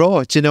wears it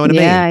raw? Do you know what I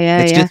mean?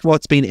 It's just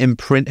what's been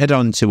imprinted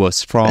onto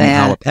us from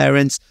our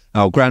parents,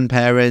 our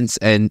grandparents,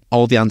 and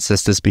all the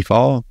ancestors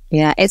before.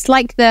 Yeah, it's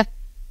like the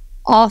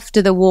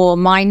after the war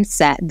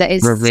mindset that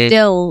is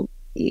still,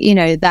 you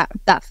know, that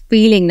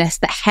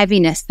feelingness, that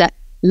heaviness, that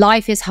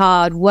life is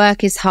hard,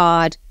 work is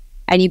hard,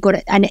 and you've got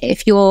to, and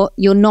if you're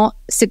not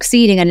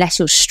succeeding unless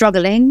you're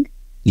struggling.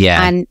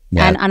 And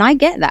I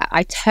get that.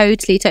 I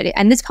totally.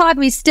 And there's part of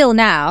me still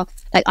now,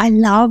 like I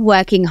love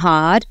working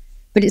hard,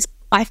 but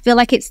I feel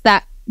like it's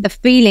the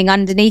feeling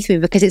underneath me,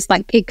 because it's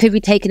like it could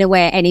be taken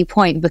away at any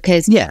point,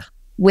 because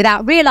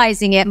without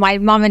realizing it, my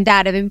mum and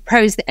dad have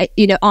imposed,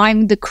 you know,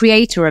 I'm the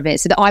creator of it,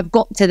 so that I've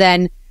got to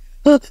then,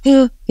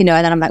 you know,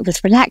 and then I'm like,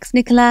 just relax,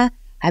 Nicola.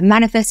 I've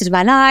manifested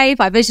my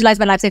life. I visualized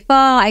my life so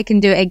far. I can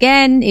do it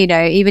again, you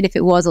know, even if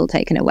it was all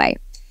taken away.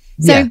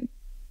 So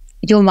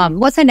your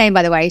mum, what's her name,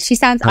 by the way? She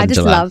sounds, Angela. I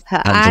just love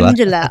her.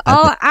 Angela.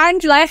 Oh,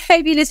 Angela, I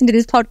hope you listen to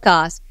this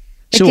podcast.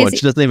 Sure, she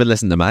doesn't even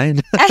listen to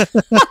mine.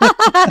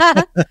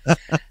 But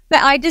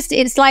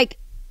it's like,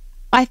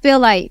 I feel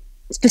like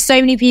for so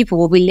many people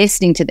will be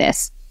listening to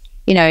this,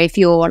 you know, if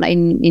you're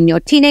in your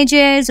teenage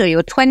years or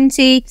you're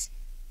 20,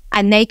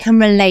 and they can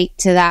relate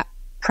to that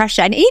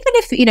pressure. And even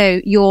if, you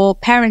know, your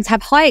parents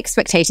have high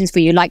expectations for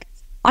you, like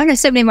I know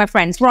so many of my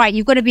friends, right,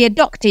 you've got to be a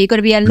doctor, you've got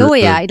to be a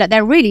lawyer, like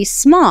they're really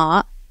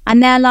smart,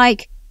 and they're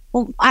like,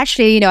 well,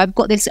 actually, you know, I've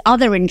got this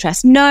other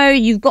interest. No,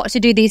 you've got to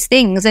do these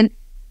things. And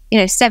you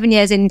know, 7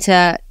 years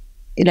into,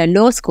 you know,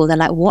 law school, they're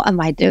like, what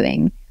am I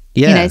doing?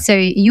 Yeah. You know, so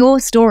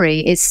your story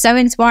is so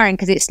inspiring,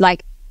 because it's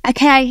like,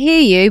 okay, I hear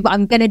you, but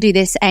I'm going to do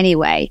this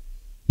anyway,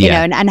 you know,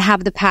 and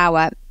have the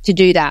power to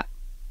do that.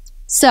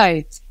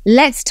 So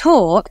let's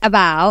talk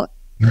about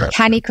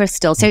Canny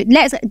Crystals. So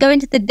let's go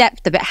into the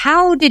depth of it.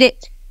 How did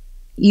it,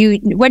 you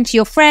went to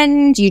your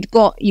friend, you've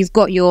got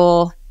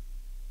your,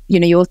 you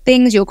know, your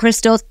things, your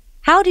crystals.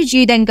 How did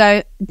you then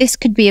go, this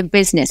could be a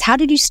business? How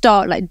did you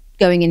start like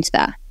going into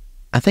that?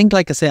 I think,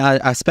 like I say,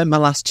 I spent my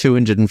last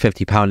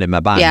 £250 in my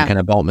bank, and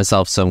I bought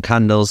myself some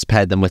candles,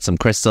 paired them with some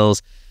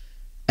crystals,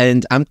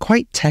 and I'm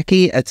quite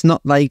techie. It's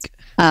not like...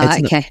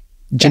 do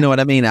you know what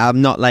I mean?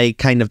 I'm not like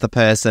kind of the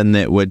person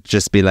that would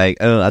just be like,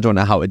 oh, I don't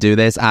know how to do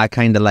this. I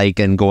kind of like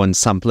and go and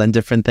sampling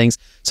different things.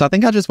 So I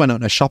think I just went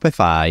on to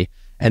Shopify,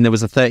 and there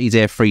was a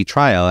 30-day free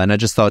trial, and I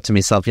just thought to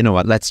myself, you know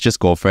what, let's just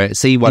go for it,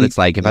 see what it's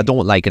like. If I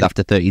don't like it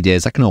after 30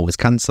 days, I can always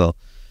cancel.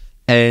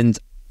 And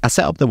I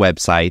set up the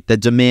website. The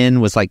domain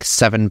was like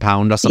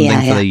 £7 or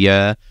something for the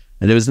year,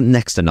 and it was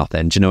next to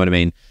nothing. Do you know what I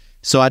mean?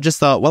 So I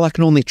just thought, well, I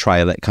can only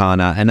trial it, can't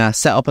I? And I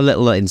set up a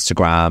little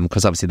Instagram,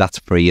 because obviously that's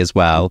free as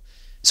well.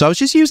 So I was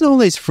just using all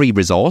these free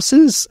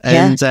resources,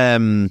 and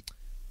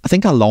I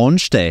think I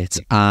launched it,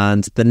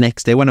 and the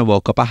next day when I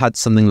woke up, I had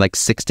something like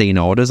 16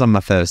 orders on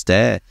my first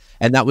day,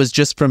 and that was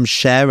just from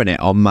sharing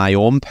it on my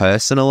own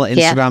personal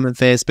Instagram and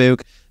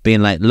Facebook,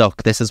 being like,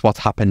 look, this is what's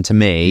happened to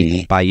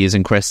me by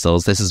using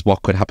crystals. This is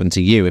what could happen to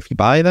you if you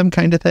buy them,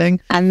 kind of thing.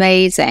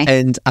 Amazing.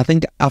 And I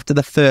think after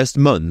the first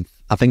month,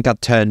 I think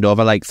I'd turned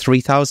over like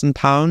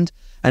 £3,000.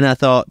 And I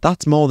thought,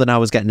 that's more than I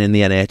was getting in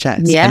the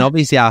NHS. Yeah. And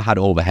obviously I had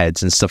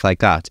overheads and stuff like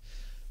that.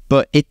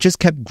 But it just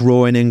kept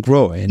growing and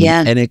growing.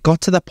 Yeah. And it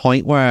got to the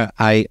point where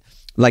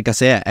like I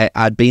say,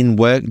 I'd been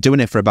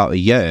doing it for about a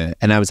year,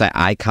 and I was like,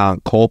 I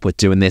can't cope with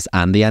doing this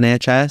and the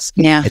NHS.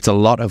 Yeah. It's a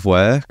lot of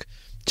work.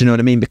 Do you know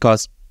what I mean?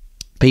 Because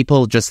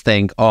people just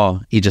think,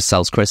 oh, he just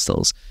sells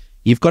crystals.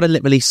 You've got to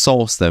literally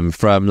source them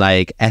from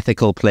like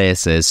ethical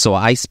places. So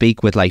I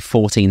speak with like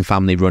 14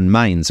 family-run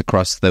mines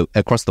across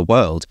the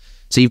world.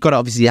 So you've got to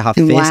obviously have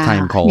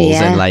FaceTime calls,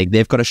 and like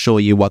they've got to show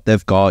you what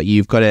they've got.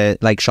 You've got to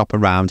like shop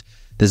around.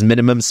 There's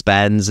minimum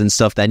spends and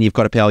stuff. Then you've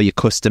got to pay all your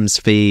customs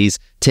fees.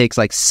 Takes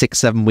like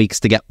 6-7 weeks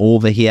to get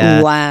over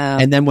here. Wow.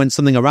 And then when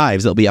something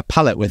arrives, it'll be a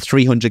pallet with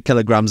 300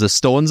 kilograms of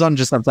stones on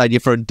just outside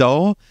your front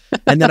door.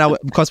 And then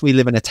because we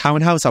live in a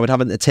townhouse, I would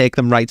have to take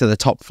them right to the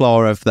top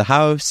floor of the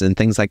house and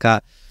things like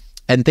that.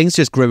 And things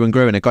just grew and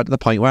grew. And it got to the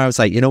point where I was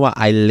like, you know what?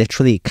 I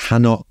literally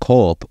cannot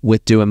cope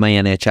with doing my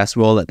NHS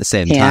role at the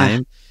same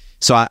time.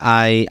 So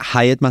I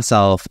hired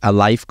myself a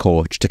life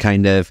coach to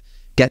kind of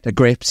get to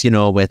grips, you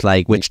know, with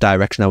like which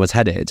direction I was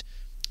headed.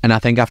 And I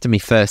think after my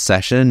first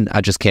session, I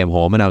just came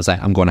home and I was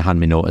like, I'm going to hand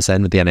my notice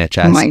in with the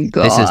NHS. Oh my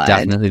God. This is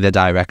definitely the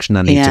direction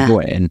I need to go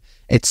in.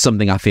 It's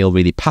something I feel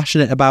really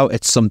passionate about.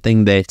 It's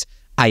something that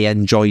I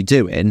enjoy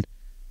doing.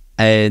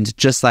 And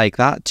just like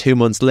that, 2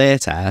 months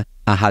later,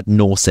 I had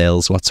no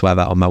sales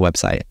whatsoever on my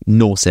website.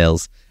 No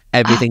sales.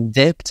 Everything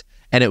dipped.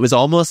 And it was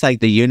almost like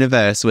the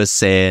universe was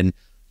saying,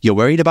 you're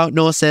worried about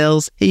no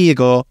sales? Here you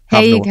go.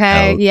 Here you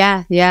go.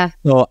 Yeah.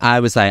 So I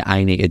was like,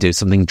 I need to do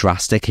something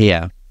drastic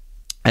here.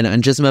 And I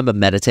just remember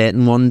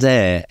meditating one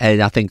day,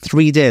 and I think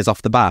 3 days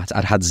off the bat,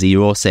 I'd had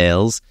 0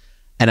 sales,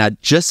 and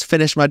I'd just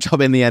finished my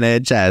job in the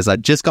NHS.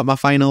 I'd just got my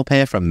final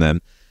pay from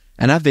them.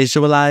 And I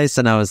visualized,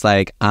 and I was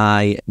like,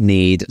 I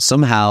need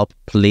some help,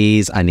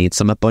 please. I need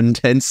some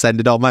abundance. Send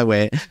it all my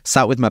way.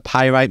 Sat with my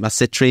pyrite, my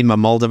citrine, my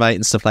moldavite,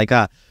 and stuff like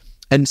that.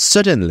 And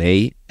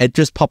suddenly, it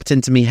just popped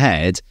into my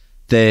head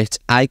that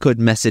I could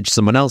message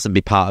someone else and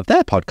be part of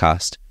their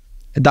podcast.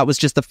 That was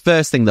just the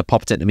first thing that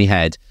popped into my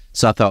head.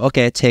 So I thought,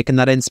 okay, taking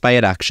that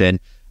inspired action,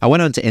 I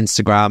went onto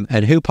Instagram,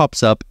 and who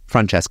pops up?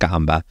 Francesca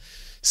Amber.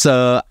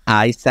 So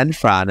I sent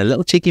Fran a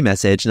little cheeky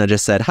message, and I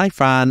just said, hi,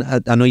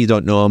 Fran, I know you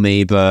don't know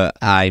me, but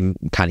I'm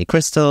Canny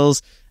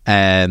Crystals.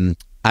 I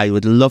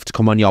would love to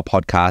come on your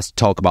podcast,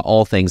 talk about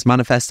all things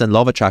manifesting,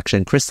 law of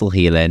attraction, crystal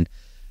healing.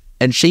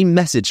 And she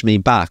messaged me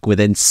back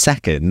within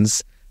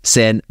seconds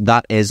saying,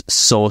 that is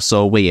so,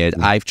 so weird.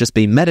 I've just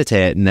been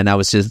meditating, and I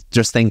was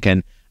just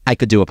thinking I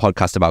could do a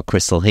podcast about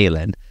crystal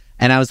healing.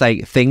 And I was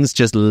like, things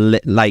just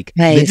they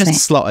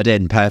just slotted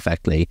in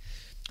perfectly.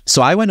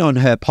 So I went on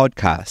her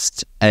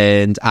podcast,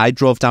 and I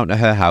drove down to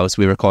her house.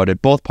 We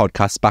recorded both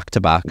podcasts back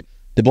to back.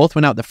 They both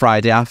went out the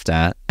Friday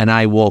after, and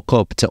I woke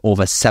up to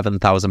over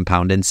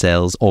 £7,000 in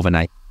sales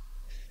overnight.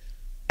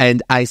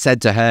 And I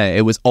said to her,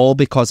 it was all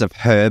because of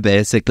her,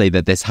 basically,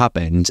 that this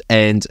happened.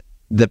 And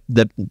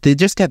they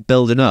just kept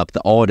building up,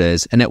 the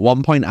orders. And at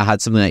one point, I had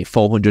something like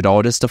 400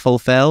 orders to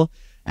fulfill.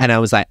 And I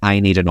was like, I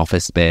need an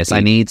office space. I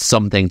need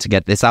something to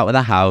get this out of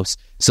the house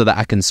so that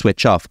I can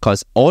switch off.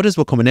 Because orders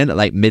were coming in at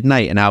like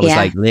midnight, and I was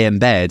like lay in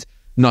bed,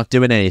 not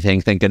doing anything,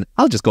 thinking,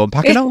 I'll just go and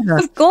pack an order.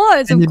 Of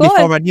course.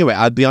 Before I knew it,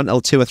 I'd be on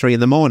till 2 or 3 in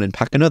the morning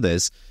packing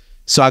others.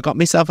 So I got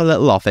myself a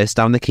little office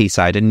down the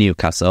quayside in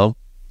Newcastle.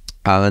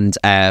 And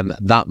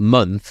that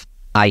month,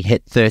 I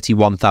hit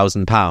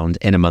 £31,000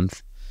 in a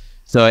month.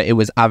 So it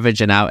was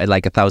averaging out at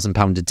like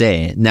 £1,000 a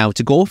day. Now,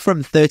 to go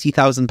from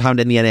 £30,000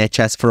 in the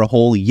NHS for a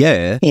whole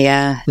year to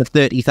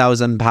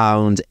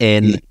 £30,000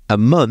 in a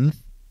month,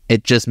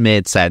 it just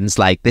made sense.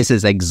 Like, this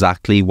is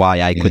exactly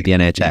why I quit the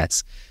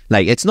NHS.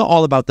 Like, it's not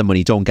all about the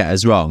money, don't get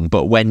us wrong.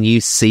 But when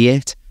you see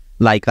it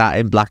like that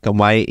in black and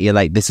white, you're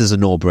like, this is a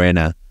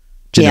no-brainer.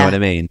 Do you know what I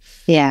mean?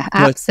 Yeah,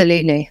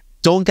 absolutely.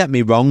 Don't get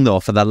me wrong, though,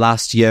 for the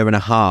last year and a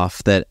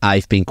half that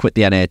I've been quit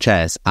the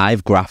NHS,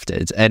 I've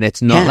grafted. And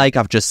it's not like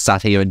I've just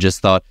sat here and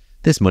just thought,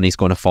 this money's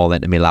going to fall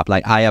into my lap.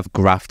 Like, I have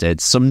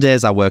grafted. Some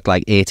days I work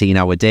like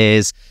 18-hour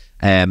days.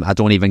 I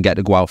don't even get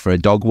to go out for a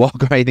dog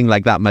walk or anything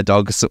like that. My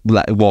dogs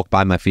walk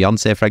by my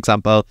fiance, for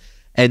example.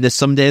 And there's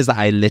some days that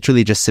I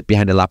literally just sit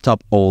behind a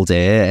laptop all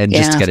day and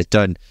just get it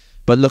done.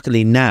 But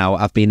luckily now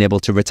I've been able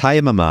to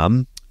retire my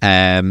mum.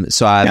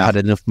 So I've had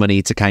enough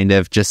money to kind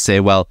of just say,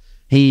 well,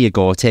 here you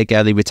go, take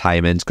early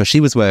retirement, because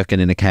she was working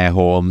in a care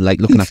home, like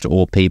looking after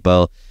old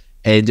people,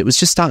 and it was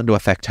just starting to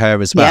affect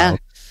her as well.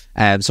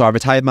 So I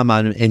retired my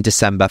mum in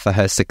December for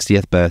her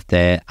 60th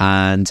birthday,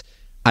 and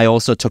I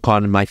also took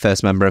on my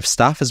first member of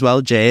staff as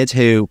well, Jade,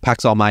 who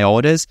packs all my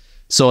orders.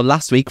 So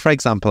last week, for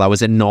example, I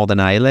was in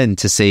Northern Ireland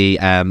to see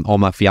all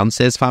my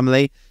fiance's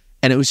family,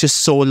 and it was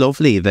just so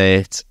lovely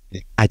that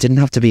I didn't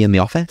have to be in the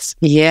office.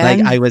 Like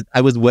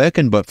I was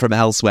working, but from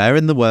elsewhere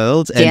in the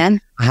world.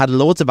 And I had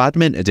loads of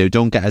admin to do,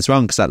 don't get us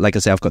wrong, because like I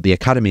say, I've got the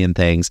academy and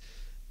things.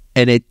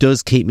 And it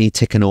does keep me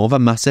ticking over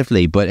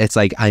massively. But it's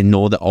like, I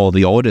know that all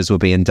the orders were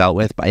being dealt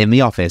with in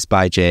the office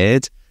by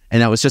Jade.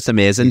 And that was just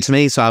amazing to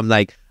me. So I'm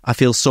like, I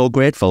feel so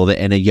grateful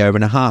that in a year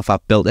and a half,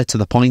 I've built it to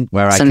the point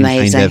where I can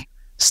kind of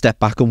step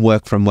back and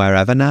work from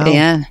wherever now.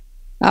 Yeah.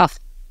 Oh,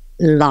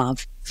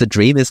 love. It's the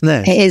dream, isn't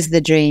it? It is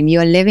the dream.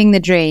 You're living the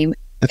dream.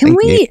 Can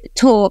we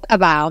talk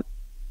about,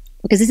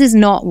 because this is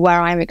not where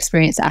I'm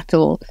experienced at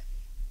all.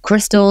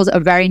 Crystals are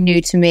very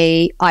new to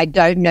me. I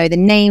don't know the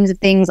names of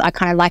things. I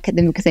kind of like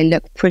them because they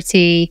look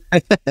pretty.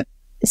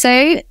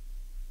 So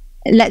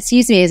let's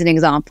use me as an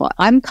example.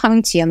 I'm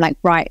coming to you. I'm like,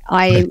 right,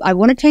 I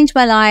want to change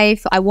my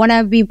life. I want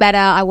to be better.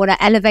 I want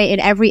to elevate in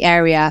every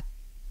area.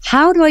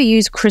 How do I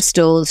use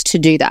crystals to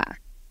do that?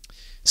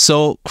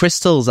 So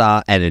crystals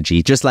are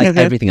energy, just like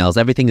everything else.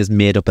 Everything is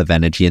made up of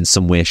energy in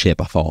some way,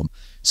 shape or form.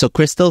 So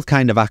crystals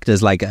kind of act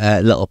as like a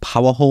little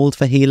power hold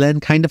for healing,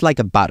 kind of like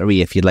a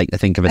battery, if you'd like to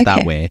think of it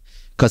that way,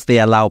 because they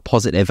allow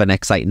positive and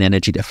exciting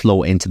energy to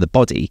flow into the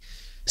body.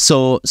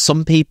 So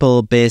some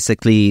people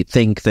basically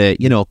think that,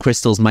 you know,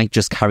 crystals might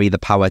just carry the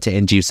power to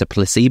induce a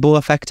placebo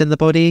effect in the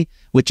body,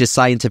 which is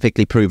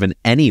scientifically proven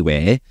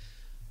anyway.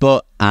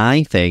 But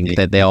I think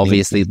that they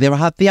obviously, they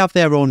have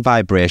their own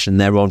vibration,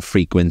 their own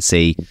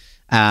frequency.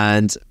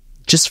 And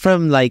just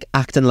from like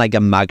acting like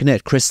a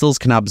magnet, crystals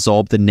can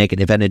absorb the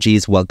negative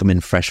energies,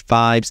 welcoming fresh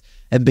vibes.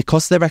 And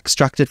because they're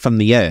extracted from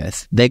the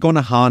earth, they're going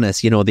to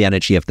harness, you know, the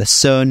energy of the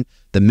sun,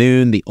 the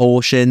moon, the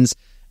oceans,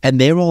 and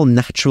they're all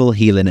natural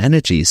healing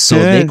energies. So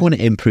they're going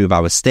to improve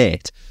our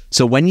state.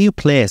 So when you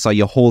place or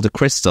you hold a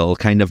crystal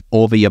kind of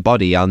over your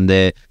body on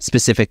the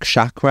specific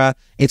chakra,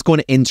 it's going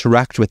to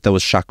interact with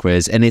those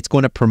chakras and it's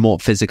going to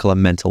promote physical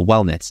and mental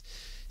wellness.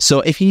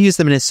 So if you use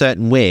them in a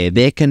certain way,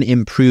 they can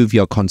improve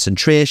your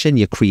concentration,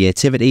 your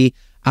creativity,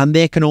 and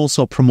they can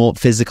also promote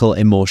physical,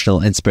 emotional,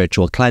 and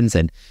spiritual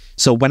cleansing.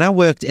 So when I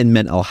worked in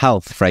mental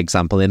health, for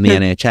example, in the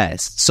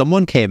NHS,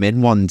 someone came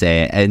in one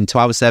day and to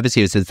our service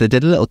users, they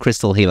did a little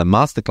crystal healing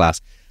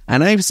masterclass.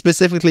 And I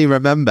specifically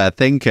remember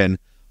thinking,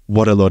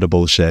 what a load of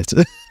bullshit.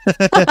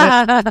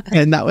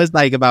 And that was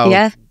like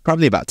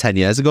probably about 10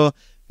 years ago,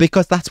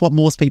 because that's what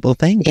most people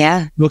think.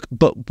 Yeah. Look,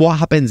 but what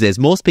happens is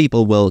most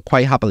people will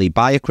quite happily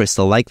buy a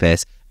crystal like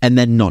this and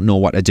then not know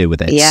what to do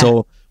with it. Yeah.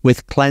 So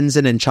with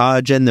cleansing and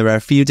charging, there are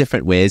a few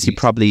different ways. You've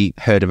probably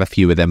heard of a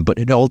few of them, but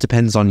it all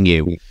depends on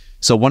you.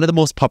 So one of the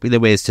most popular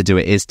ways to do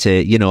it is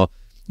to,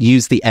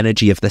 use the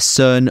energy of the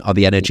sun or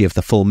the energy of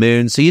the full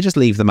moon. So you just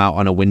leave them out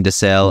on a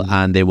windowsill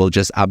and they will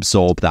just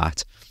absorb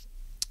that.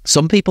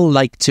 Some people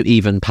like to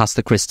even pass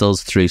the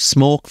crystals through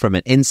smoke from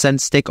an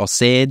incense stick or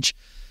sage.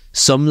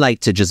 Some like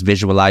to just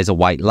visualize a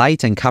white light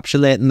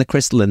encapsulating the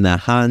crystal in their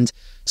hand.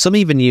 Some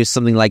even use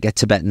something like a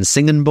Tibetan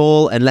singing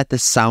bowl and let the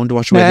sound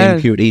wash away the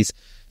impurities.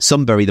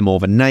 Some bury them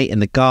overnight in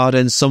the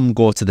garden. Some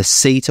go to the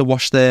sea to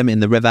wash them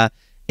in the river.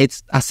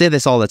 I say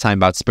this all the time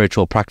about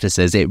spiritual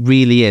practices. It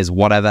really is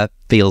whatever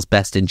feels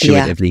best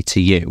intuitively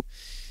to you.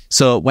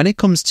 So when it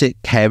comes to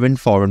caring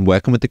for and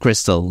working with the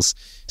crystals,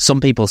 some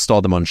people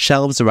store them on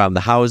shelves around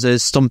the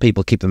houses. Some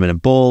people keep them in a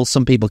bowl.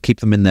 Some people keep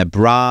them in their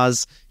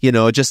bras,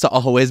 just to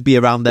always be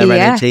around their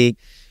energy.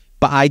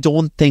 But I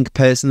don't think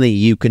personally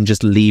you can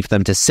just leave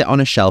them to sit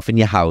on a shelf in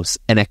your house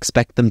and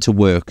expect them to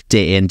work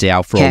day in, day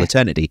out for all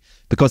eternity,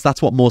 because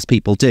that's what most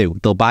people do.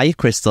 They'll buy a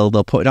crystal,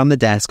 they'll put it on the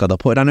desk or they'll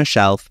put it on a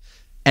shelf,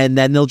 and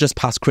then they'll just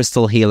pass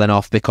crystal healing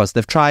off because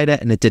they've tried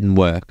it and it didn't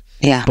work.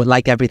 Yeah. But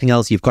like everything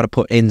else, you've got to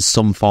put in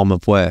some form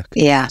of work.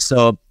 Yeah.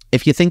 So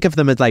if you think of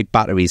them as like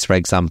batteries, for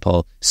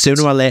example,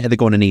 sooner or later they're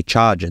going to need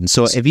charging.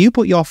 So if you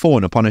put your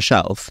phone up on a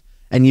shelf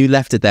and you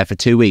left it there for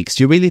 2 weeks,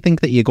 do you really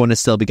think that you're going to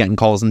still be getting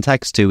calls and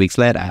texts 2 weeks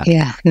later?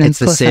 Yeah. It's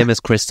the same as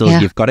crystals.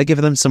 You've got to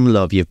give them some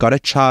love. You've got to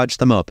charge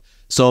them up.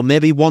 So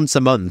maybe once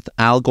a month,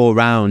 I'll go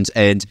around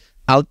and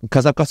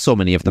because I've got so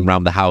many of them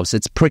around the house,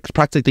 it's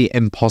practically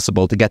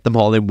impossible to get them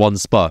all in one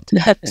spot.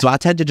 So I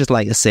tend to just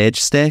light a sage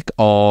stick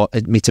or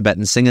my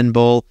Tibetan singing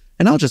bowl,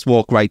 and I'll just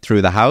walk right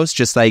through the house,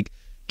 just like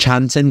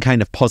chanting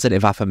kind of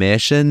positive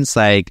affirmations,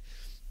 like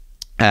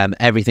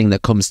everything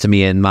that comes to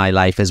me in my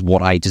life is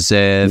what I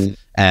deserve.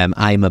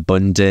 I'm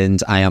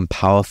abundant. I am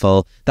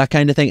powerful. That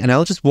kind of thing. And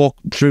I'll just walk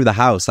through the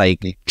house,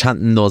 like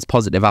chanting those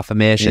positive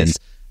affirmations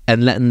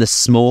and letting the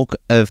smoke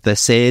of the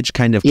sage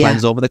kind of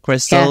cleanse over the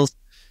crystals.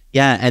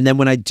 Yeah, and then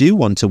when I do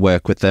want to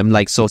work with them,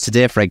 like so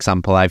today, for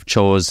example, I've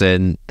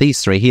chosen these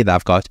 3 here that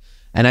I've got,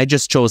 and I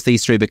just chose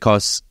these 3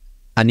 because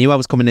I knew I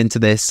was coming into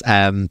this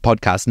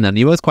podcast and I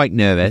knew I was quite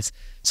nervous.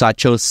 So I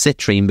chose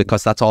citrine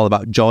because that's all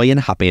about joy and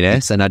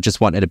happiness, and I just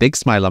wanted a big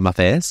smile on my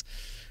face.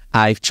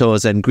 I've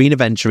chosen green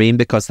aventurine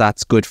because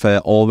that's good for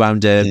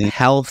all-rounder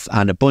health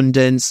and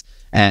abundance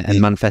and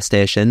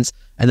manifestations.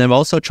 And then I've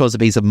also chose a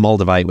piece of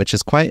moldavite, which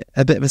is quite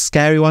a bit of a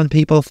scary one,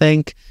 people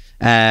think.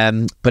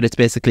 But it's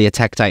basically a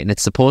tektite, and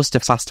it's supposed to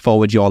fast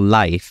forward your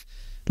life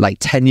like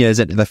 10 years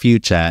into the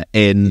future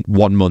in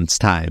 1 month's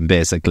time,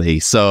 basically.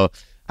 So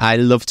I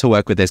love to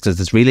work with this because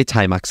it's really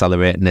time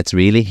accelerating, it's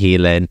really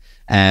healing,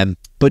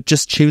 but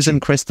just choosing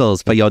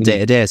crystals for your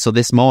day-to-day. So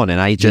this morning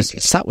I just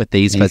sat with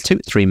these for 2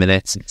 to 3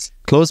 minutes,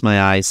 closed my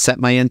eyes, set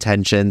my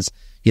intentions,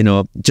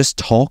 just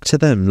talk to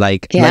them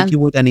like you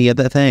would any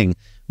other thing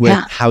with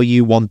how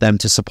you want them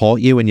to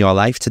support you in your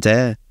life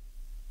today.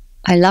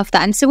 I love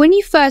that. And so when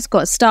you first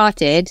got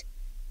started,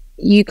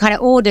 you kind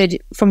of ordered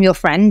from your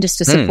friend just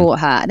to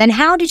support her. Then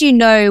how did you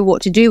know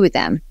what to do with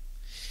them?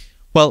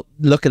 Well,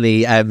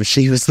 luckily,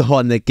 she was the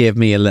one that gave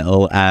me a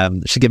little,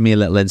 she gave me a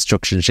little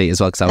instruction sheet as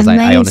well, because I was like,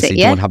 I honestly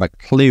don't have a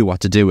clue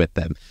what to do with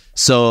them.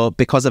 So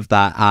because of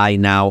that, I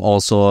now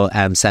also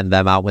send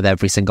them out with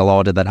every single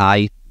order that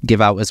I give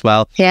out as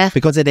well. Yeah.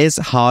 Because it is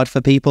hard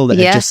for people that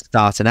are just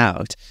starting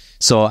out.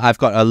 So I've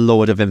got a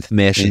load of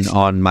information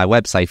on my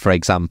website, for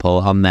example,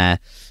 on there,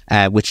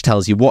 which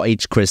tells you what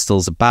each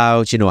crystal's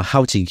about,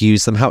 how to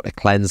use them, how to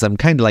cleanse them,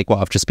 kind of like what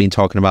I've just been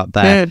talking about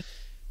there.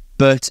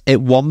 But at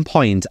one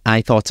point,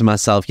 I thought to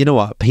myself, you know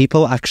what?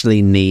 People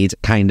actually need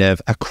kind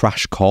of a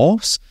crash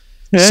course.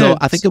 So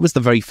I think it was the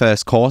very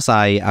first course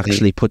I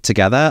actually put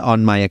together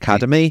on my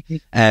academy.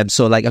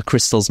 So like a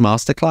crystals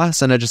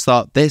masterclass. And I just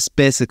thought this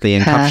basically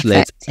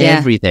encapsulates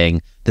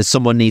everything that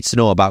someone needs to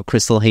know about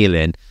crystal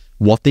healing,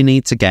 what they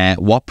need to get,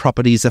 what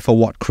properties are for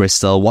what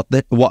crystal, what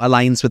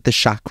aligns with the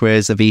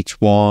chakras of each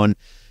one.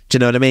 Do you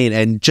know what I mean?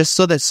 And just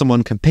so that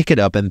someone can pick it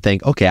up and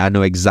think, okay, I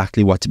know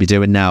exactly what to be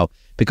doing now.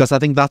 Because I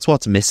think that's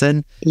what's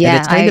missing. Yeah, and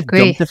it's kind of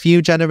jumped a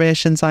few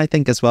generations, I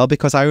think, as well.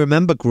 Because I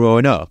remember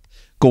growing up,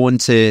 going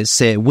to,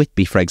 say,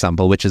 Whitby, for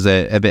example, which is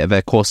a bit of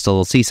a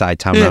coastal seaside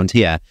town around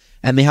here.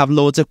 And they have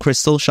loads of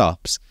crystal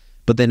shops.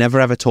 But they never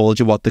ever told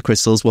you what the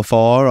crystals were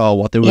for or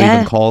what they were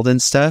even called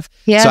and stuff.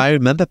 Yeah. So I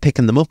remember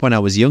picking them up when I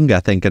was younger,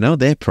 thinking, oh,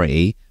 they're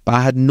pretty. But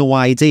I had no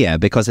idea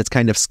because it's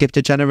kind of skipped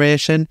a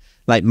generation.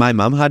 Like my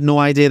mum had no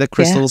idea that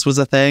crystals was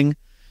a thing.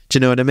 Do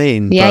you know what I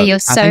mean? Yeah, but you're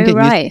so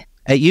right.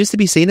 It used to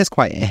be seen as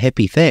quite a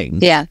hippie thing.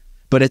 Yeah.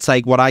 But it's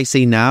like what I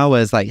see now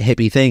as like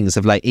hippie things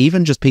of like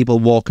even just people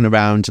walking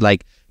around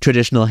like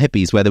traditional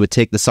hippies where they would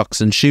take the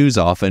socks and shoes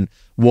off and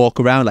walk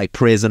around like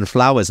praising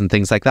flowers and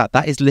things like that.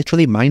 That is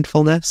literally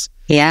mindfulness.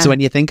 Yeah. So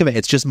when you think of it,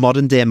 it's just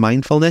modern day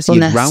mindfulness.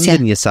 You're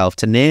grounding yourself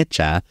to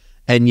nature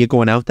and you're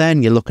going out there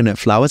and you're looking at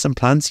flowers and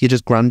plants. You're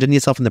just grounding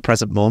yourself in the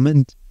present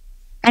moment.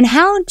 And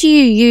how do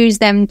you use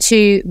them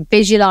to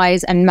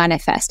visualize and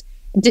manifest?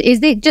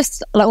 Is it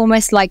just like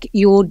almost like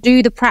you'll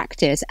do the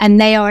practice and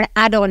they are an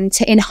add-on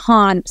to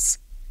enhance,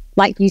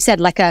 like you said,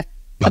 like a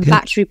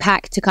battery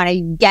pack to kind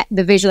of get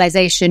the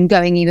visualization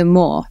going even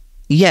more?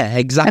 Yeah,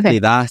 exactly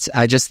that.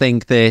 I just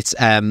think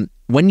that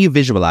when you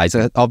visualize,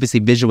 obviously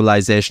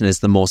visualization is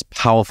the most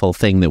powerful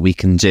thing that we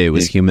can do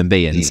as human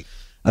beings.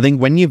 I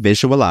think when you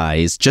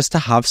visualize, just to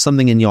have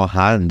something in your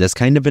hand is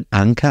kind of an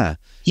anchor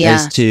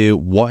as to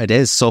what it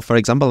is. So for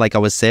example, like I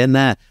was saying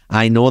there,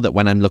 I know that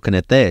when I'm looking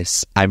at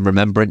this, I'm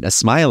remembering to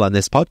smile on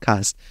this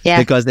podcast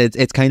because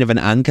it's kind of an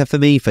anchor for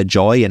me for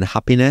joy and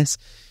happiness.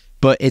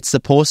 But it's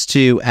supposed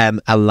to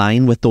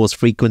align with those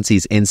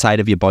frequencies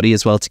inside of your body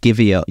as well to give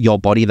your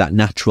body that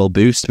natural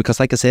boost. Because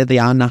like I said, they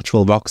are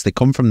natural rocks. They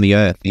come from the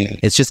earth. Yeah.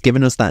 It's just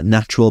giving us that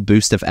natural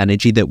boost of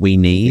energy that we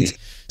need.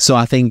 So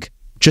I think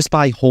just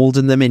by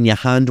holding them in your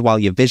hand while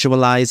you're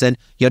visualizing,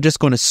 you're just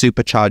going to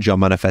supercharge your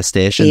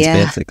manifestations,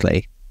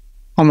 basically.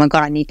 Oh my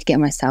God, I need to get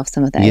myself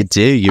some of those. You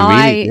do. You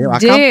really do. I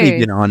can't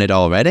believe you're on it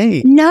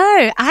already.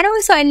 No, and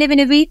also I live in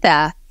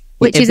Ibiza.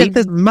 Which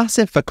is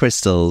massive for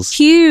crystals.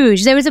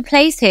 Huge. There was a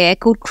place here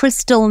called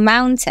Crystal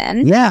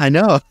Mountain. Yeah, I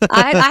know.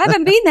 I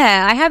haven't been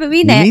there.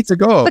 You need to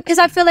go. Because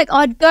I feel like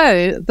I'd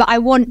go, but I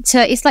want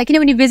to... It's like, you know,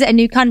 when you visit a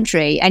new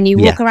country and you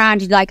walk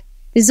around, you're like,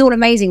 this is all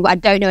amazing, but I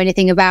don't know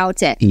anything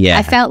about it. Yeah.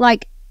 I felt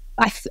like...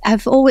 I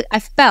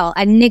felt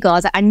a niggle. I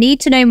was like, I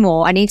need to know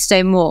more.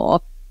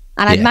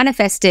 And I've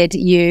manifested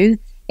you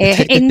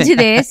into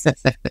this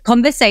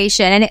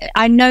conversation, and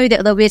I know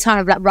that there'll be a time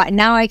of like, right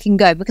now I can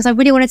go, because I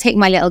really want to take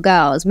my little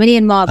girls, Minnie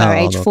and Margot,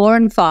 age 4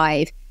 and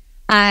 5,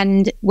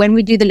 and when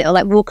we do the little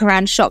like walk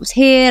around shops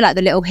here, like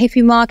the little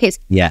hippie markets,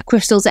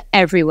 crystals are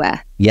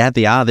everywhere. Yeah,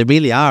 they are. They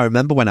really are. I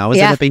remember when I was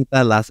in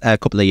Ibiza a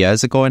couple of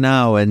years ago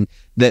now, and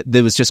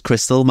there was just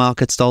crystal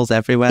market stalls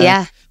everywhere.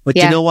 Yeah. But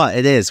you know what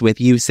it is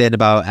with you saying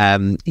about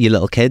your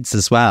little kids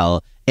as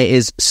well? It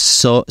is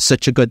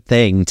such a good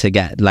thing to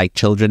get like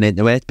children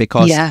into it,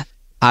 because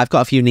I've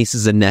got a few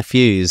nieces and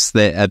nephews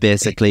that are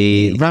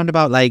basically round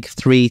about like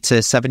 3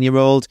 to 7 year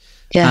old,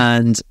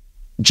 and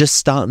just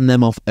starting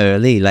them off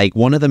early. Like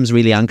one of them's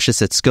really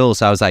anxious at school,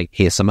 so I was like,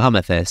 here's some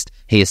amethyst,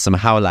 here's some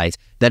howlite.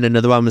 Then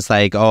another one was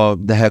like,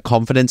 her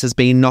confidence has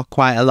been not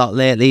quite a lot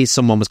lately.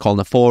 Someone was calling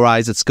her 4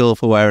 eyes at school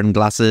for wearing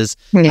glasses.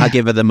 I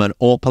give them an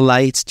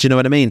opalite. Do you know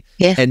what I mean?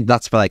 Yeah. And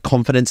that's for like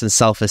confidence and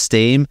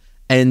self-esteem.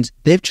 And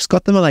they've just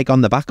got them like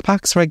on the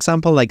backpacks, for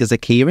example, like as a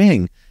key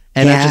ring.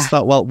 And I just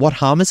thought, well, what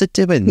harm is it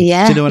doing?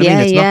 Yeah, do you know what I mean?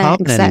 It's not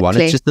harming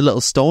anyone. It's just a little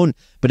stone.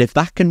 But if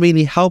that can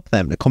really help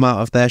them to come out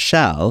of their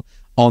shell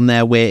on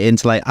their way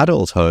into like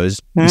adulthood,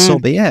 so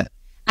be it.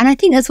 And I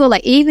think as well,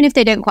 like even if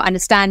they don't quite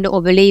understand it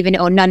or believe in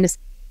it or none,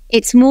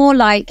 it's more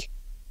like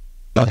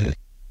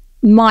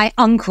my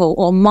uncle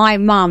or my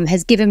mum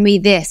has given me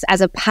this as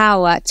a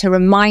power to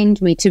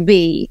remind me to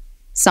be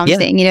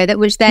something, you know, that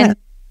which then...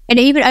 And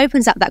it even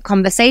opens up that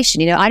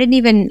conversation. You know, I didn't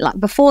even, like,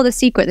 before The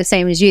Secret, the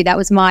same as you, that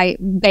was my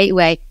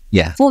gateway.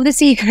 Yeah. For The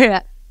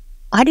Secret,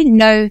 I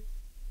didn't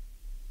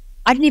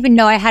even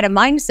know I had a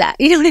mindset.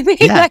 You know what I mean?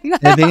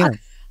 Yeah.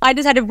 I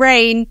just had a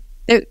brain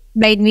that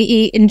made me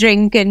eat and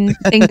drink and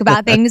think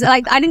about things.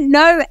 Like, I didn't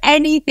know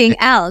anything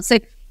else. So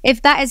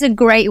if that is a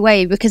great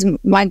way, because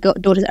my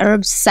daughters are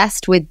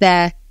obsessed with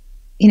their,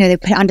 you know, they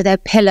put it under their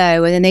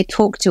pillow and then they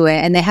talk to it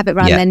and they have it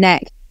around their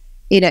neck.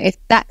 You know, if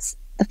that's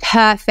a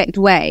perfect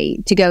way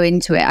to go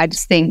into it, I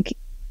just think,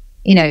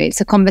 you know,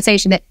 it's a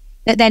conversation that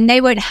then they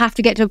won't have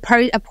to get to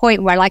a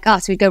point where like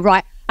us, we go,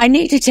 right, I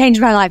need to change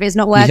my life, it's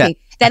not working.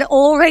 They'd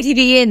already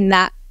be in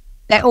that,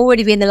 they're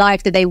already be in the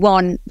life that they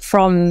want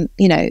from,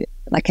 you know,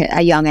 like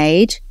a young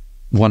age.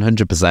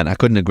 100%. I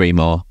couldn't agree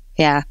more.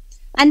 Yeah.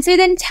 And so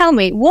then tell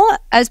me,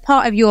 what, as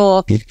part of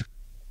your,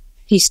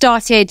 you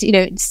started, you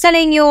know,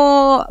 selling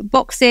your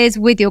boxes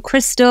with your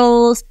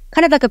crystals,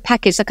 kind of like a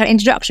package, like an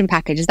introduction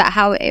package. Is that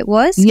how it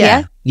was?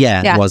 Yeah,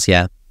 it was,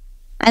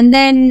 And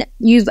then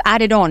you've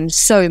added on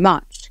so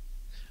much.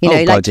 You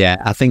know, God,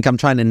 I think I'm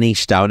trying to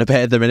niche down a bit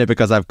at the minute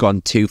because I've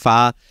gone too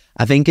far.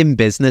 I think in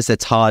business,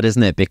 it's hard,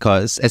 isn't it?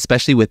 Because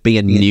especially with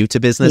being new to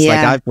business, like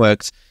I've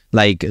worked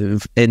like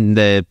in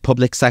the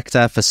public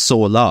sector for so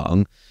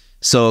long.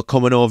 So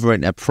coming over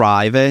into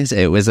private,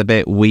 it was a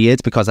bit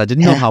weird because I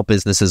didn't know how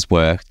businesses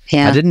worked.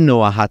 I didn't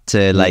know I had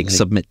to like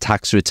submit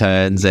tax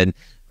returns and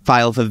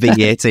file for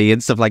VAT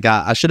and stuff like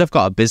that. I should have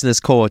got a business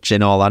coach,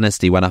 in all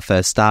honesty, when I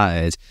first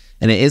started.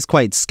 And it is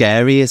quite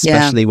scary,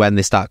 especially when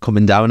they start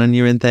coming down on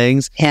you and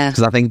things.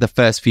 Because I think the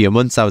first few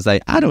months I was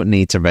like, I don't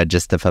need to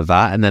register for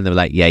that. And then they were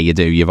like, yeah, you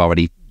do. You've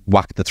already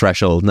whacked the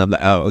threshold. And I'm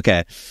like, oh,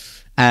 okay.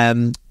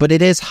 But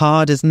it is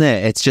hard, isn't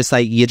it? It's just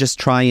like you're just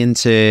trying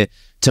to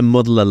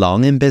muddle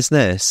along in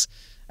business.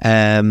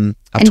 I've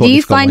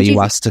totally forgotten what you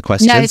asked a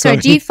question. No, sorry.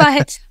 Do you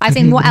find, I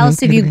think, what else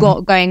have you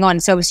got going on?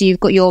 So obviously you've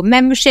got your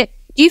membership.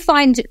 Do you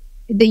find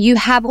that you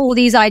have all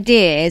these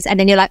ideas and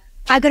then you're like,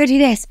 I've got to do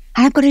this,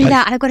 I've got to do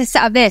that, I've got to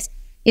set up this.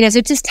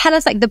 So just tell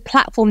us like the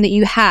platform that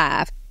you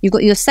have.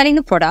 You're selling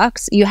the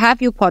products, you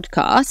have your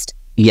podcast.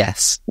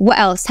 Yes. What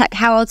else?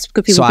 How else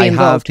could people be involved?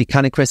 So I have the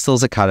Canny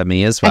Crystals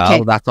Academy as well.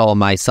 Okay. That's all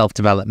my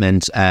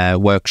self-development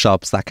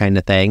workshops, that kind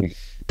of thing.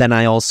 Then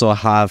I also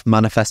have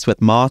Manifest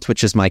with Mart,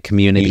 which is my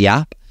community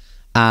app.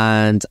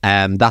 And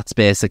that's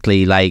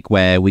basically like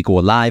where we go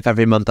live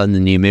every month on the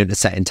new moon to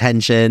set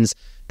intentions.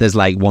 There's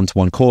like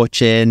one-to-one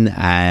coaching,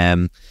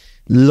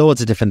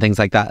 loads of different things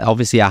like that.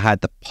 Obviously, I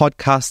had the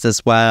podcast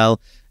as well.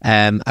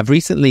 I've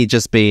recently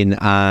just been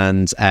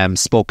and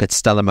spoke at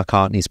Stella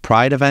McCartney's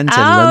Pride event in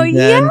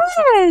London.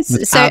 Yes!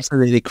 It's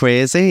absolutely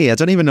crazy. I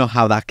don't even know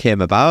how that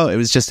came about. It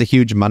was just a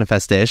huge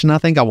manifestation. I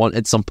think I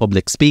wanted some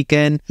public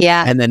speaking.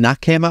 Yeah. And then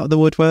that came out of the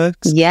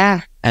woodworks.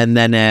 Yeah. And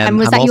then and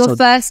was that your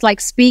first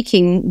like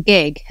speaking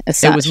gig as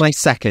such? It was my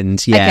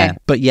second, yeah. Okay.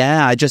 But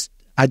yeah,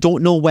 I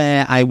don't know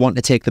where I want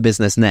to take the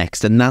business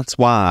next. And that's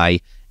why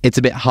it's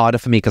a bit harder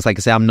for me because, like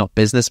I say, I'm not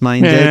business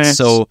minded. Yes.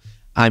 So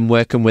I'm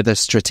working with a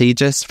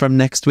strategist from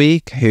next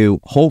week who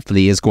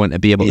hopefully is going to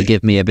be able to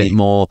give me a bit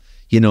more,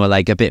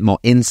 like a bit more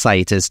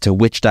insight as to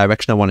which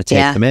direction I want to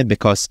take them in.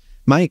 Because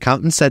my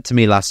accountant said to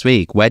me last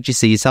week, where do you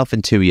see yourself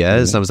in 2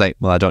 years? And I was like,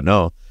 well, I don't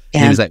know.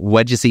 And he was like,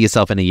 where do you see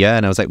yourself in a year?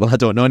 And I was like, well, I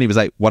don't know. And he was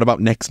like, what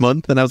about next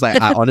month? And I was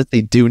like, I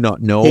honestly do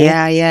not know.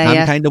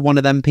 I'm kind of one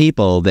of them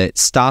people that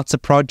starts a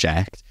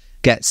project,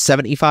 gets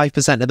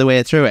 75% of the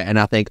way through it, and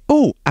I think,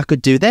 oh, I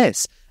could do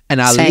this.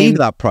 And I leave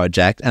that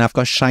project and I've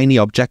got shiny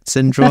object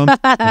syndrome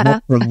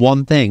from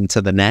one thing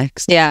to the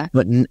next. Yeah.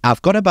 But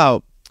I've got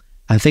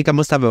I think I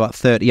must have about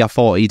 30 or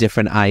 40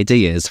 different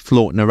ideas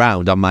floating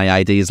around on my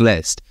ideas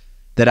list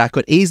that I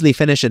could easily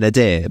finish in a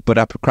day, but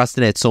I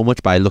procrastinate so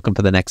much by looking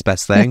for the next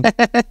best thing.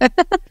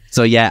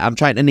 So yeah, I'm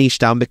trying to niche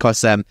down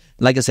because,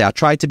 like I say, I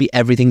tried to be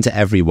everything to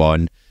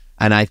everyone.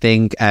 And I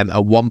think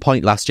at one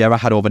point last year, I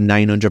had over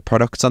 900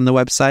 products on the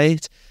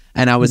website.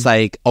 And I was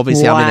like,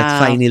 obviously, I'm in a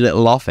tiny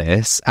little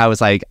office. I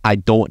was like, I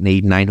don't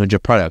need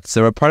 900 products.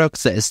 There are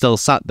products that are still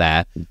sat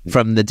there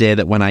from the day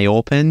that when I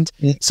opened.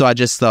 So I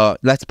just thought,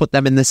 let's put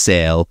them in the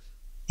sale.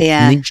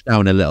 Niche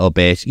down a little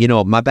bit.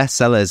 My best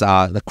sellers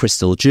are the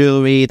crystal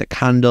jewelry, the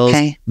candles,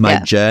 my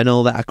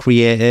journal that I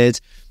created,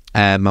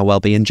 my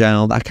Wellbeing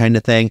journal, that kind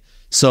of thing.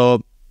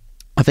 So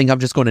I think I'm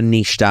just going to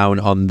niche down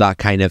on that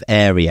kind of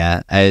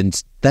area.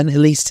 And then at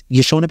least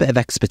you're showing a bit of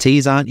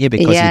expertise, aren't you?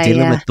 Because you're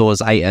dealing with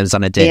those items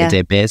on a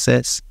day-to-day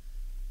basis.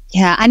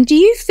 Yeah. And do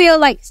you feel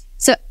like,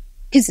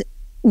 because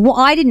what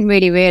I didn't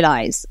really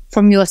realize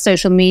from your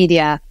social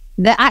media,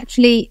 that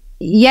actually,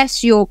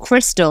 yes, you're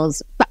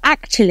crystals, but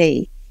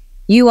actually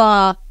you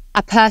are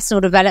a personal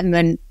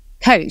development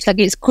coach. Like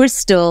it's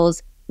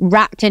crystals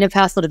wrapped in a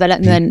personal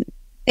development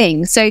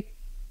thing. So,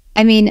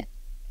 I mean,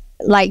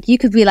 like you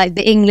could be like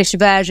the English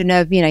version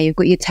of, you've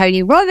got your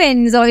Tony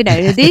Robbins or,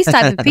 these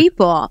type of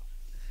people.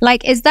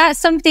 Like, is that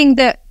something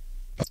that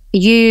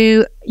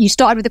you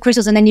started with the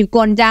crystals and then you've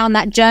gone down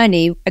that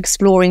journey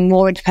exploring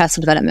more into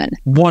personal development?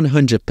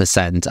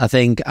 100%. I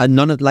think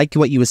like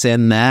what you were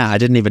saying there, I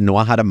didn't even know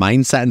I had a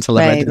mindset until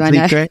I read the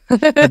secret.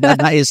 But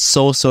that is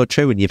so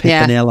true, and you've hit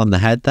the nail on the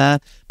head there.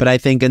 But I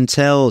think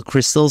until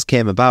crystals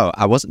came about,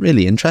 I wasn't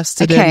really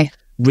interested in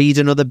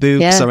reading other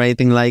books or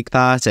anything like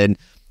that. And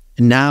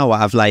now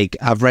I've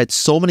read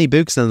so many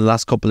books in the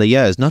last couple of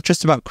years, not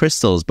just about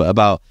crystals, but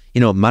about,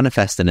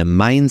 manifesting and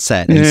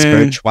mindset and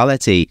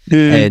spirituality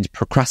and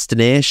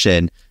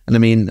procrastination. And I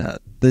mean,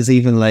 there's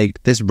even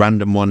like this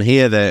random one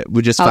here that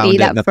we just found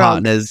at my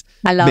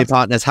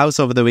partner's house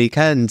over the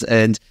weekend.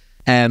 And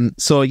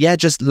so yeah,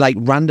 just like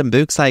random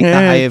books like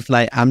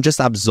that, I'm just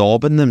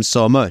absorbing them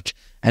so much.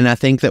 And I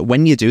think that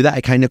when you do that,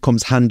 it kind of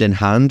comes hand in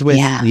hand with,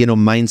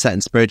 mindset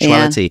and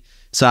spirituality.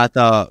 So I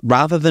thought,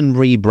 rather than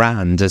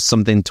rebrand as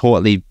something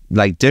totally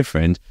like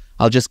different,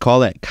 I'll just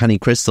call it Canny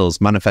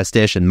Crystals,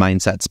 Manifestation,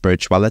 Mindset,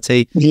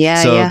 Spirituality.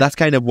 That's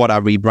kind of what I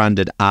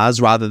rebranded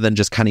as, rather than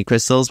just Canny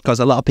Crystals,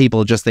 because a lot of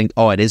people just think,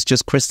 oh, it is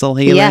just crystal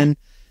healing.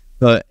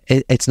 But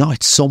it's not.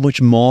 It's so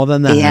much more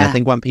than that. And I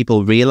think when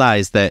people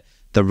realize that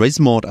there is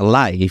more to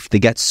life, they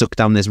get sucked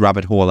down this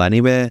rabbit hole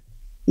anyway.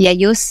 Yeah,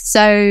 you're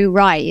so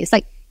right. It's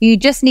like you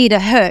just need a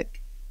hook.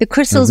 The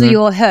crystals are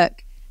your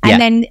hook.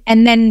 And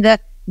then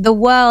the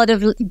world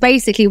of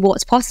basically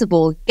what's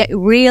possible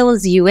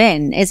reels you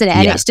in, isn't it?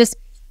 And it's just,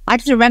 I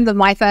just remember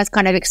my first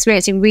kind of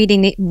experience in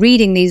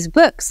reading these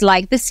books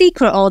like The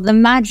Secret or The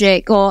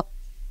Magic or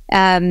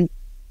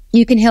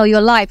You Can Heal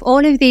Your Life,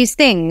 all of these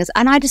things.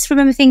 And I just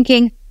remember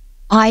thinking,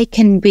 I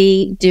can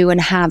do and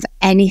have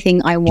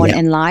anything I want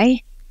in life.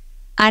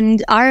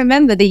 And I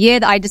remember the year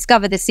that I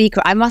discovered The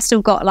Secret, I must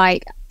have got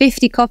like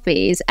 50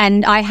 copies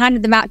and I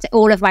handed them out to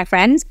all of my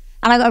friends.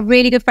 And I got a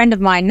really good friend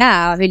of mine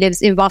now who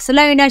lives in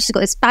Barcelona. She's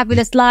got this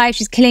fabulous life.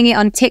 She's killing it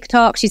on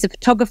TikTok. She's a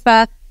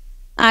photographer.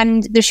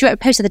 And she wrote a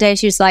post the other day.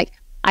 She was like,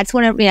 I just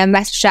want to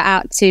message shout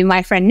out to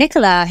my friend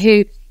Nicola,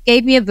 who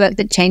gave me a book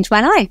that changed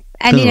my life.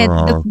 And,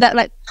 that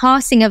like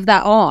passing of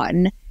that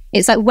on,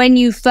 it's like when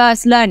you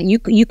first learn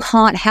it, you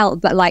can't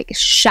help but like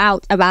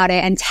shout about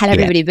it and tell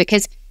everybody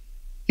because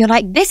you're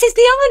like, this is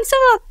the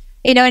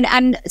answer,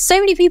 and so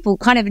many people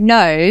kind of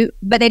know,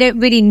 but they don't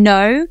really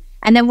know.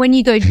 And then when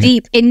you go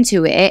deep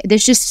into it,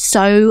 there's just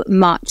so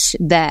much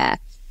there.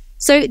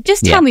 So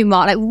just tell me,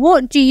 Mart, like,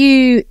 what do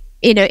you,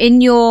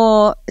 in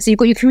your, so you've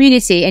got your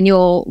community and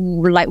your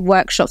like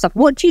workshop stuff,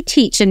 what do you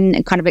teach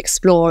and kind of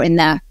explore in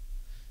there?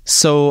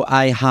 So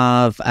I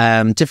have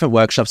different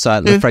workshops.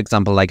 So for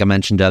example, like I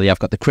mentioned earlier, I've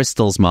got the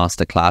Crystals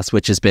Masterclass,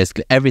 which is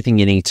basically everything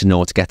you need to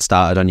know to get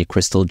started on your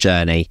crystal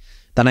journey.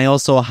 Then I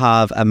also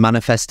have a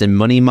Manifesting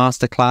Money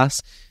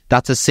Masterclass.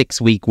 That's a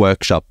 6-week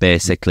workshop,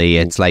 basically.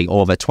 It's like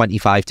over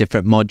 25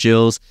 different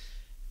modules.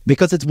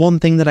 Because it's one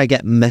thing that I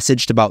get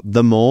messaged about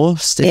the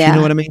most, if you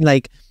know what I mean.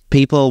 Like,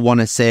 people want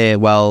to say,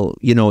 well,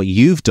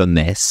 you've done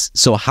this,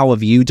 so how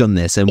have you done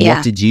this? And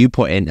what did you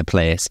put into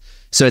place?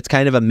 So it's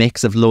kind of a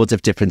mix of loads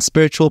of different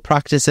spiritual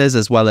practices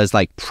as well as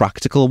like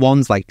practical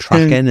ones like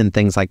tracking and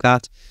things like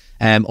that.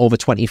 Over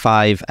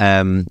 25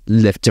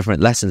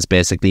 different lessons,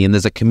 basically. And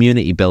there's a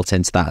community built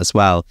into that as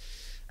well.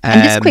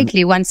 And just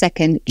quickly, 1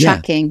 second,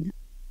 tracking. Yeah.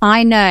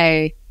 I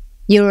know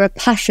you're a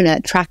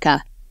passionate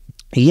tracker.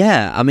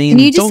 Yeah, I mean...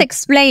 Can you just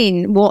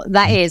explain what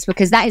that is?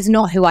 Because that is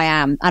not who I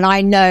am. And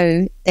I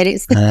know that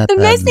it's the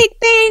messy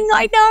thing.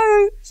 I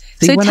know.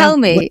 So tell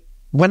me.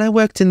 When I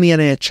worked in the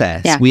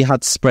NHS, we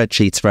had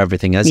spreadsheets for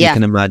everything, as you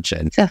can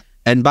imagine. Sure.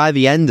 And by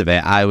the end of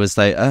it, I was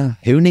like,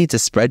 who needs a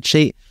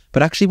spreadsheet?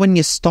 But actually, when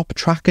you stop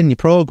tracking your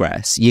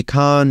progress, you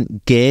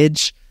can't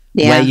gauge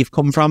where you've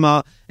come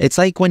from. It's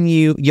like when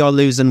you're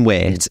losing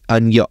weight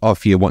and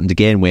if you're wanting to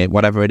gain weight,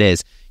 whatever it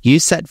is, you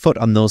set foot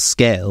on those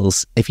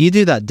scales. If you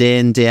do that day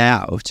in, day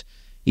out,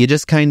 you're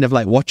just kind of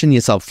like watching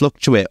yourself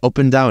fluctuate up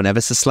and down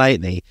ever so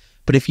slightly.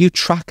 But if you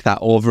track that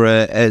over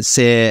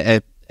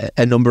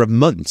a number of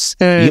months,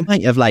 you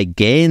might have like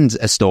gained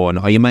a stone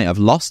or you might have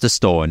lost a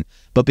stone.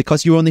 But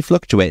because you only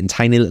fluctuate in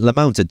tiny little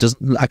amounts, it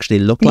doesn't actually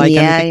look like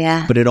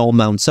anything, but it all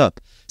mounts up.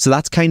 So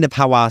that's kind of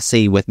how I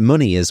see with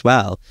money as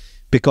well.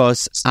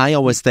 Because I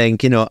always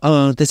think,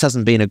 this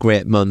hasn't been a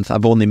great month.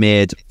 I've only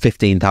made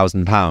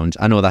 £15,000.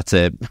 I know that's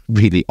a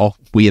really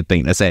weird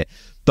thing to say.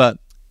 But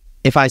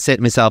if I say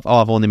to myself,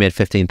 I've only made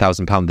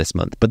 £15,000 this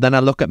month. But then I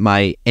look at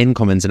my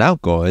incomings and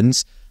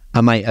outgoings.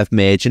 I might have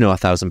made,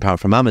 £1,000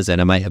 from Amazon.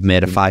 I might have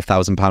made a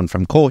 £5,000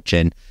 from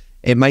coaching.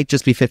 It might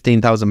just be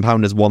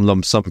 £15,000 as one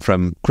lump sum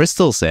from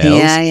crystal sales.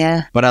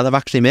 Yeah. But I'll have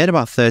actually made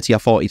about £30,000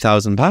 or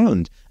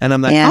 £40,000. And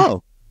I'm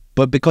like,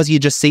 But because you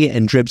just see it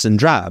in dribs and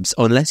drabs,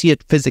 unless you're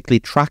physically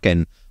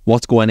tracking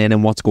what's going in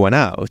and what's going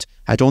out,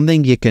 I don't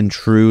think you can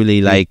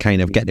truly like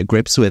kind of get to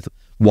grips with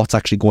what's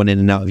actually going in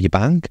and out of your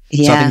bank.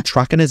 Yeah. So I think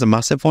tracking is a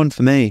massive one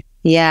for me.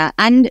 Yeah.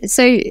 And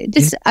so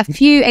just a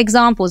few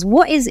examples.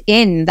 What is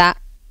in that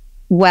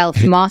wealth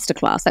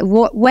masterclass?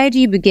 Like where do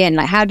you begin?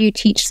 Like how do you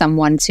teach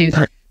someone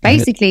to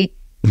basically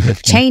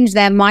change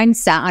their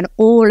mindset and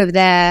all of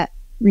their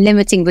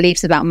limiting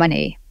beliefs about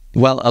money?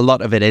 Well, a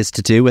lot of it is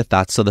to do with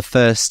that. So the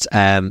first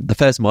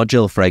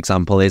module, for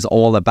example, is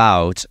all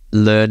about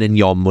learning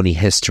your money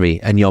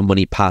history and your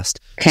money past.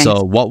 Okay.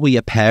 So what were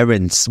your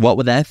parents, what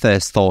were their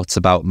first thoughts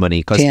about money?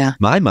 Because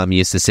my mum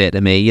used to say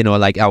to me,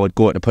 like I would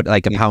go to put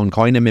like a pound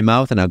coin in my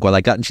mouth and I'd go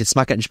like that and she'd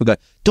smack it and she'd go,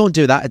 don't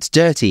do that, it's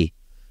dirty.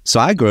 So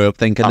I grew up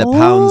thinking that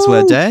pounds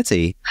were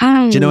dirty.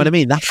 Do you know what I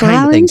mean? That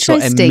kind of thing. So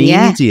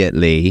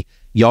immediately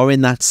you're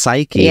in that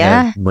psyche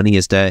of money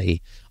is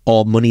dirty.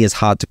 Or money is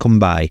hard to come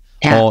by,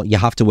 or you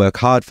have to work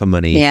hard for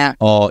money,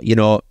 or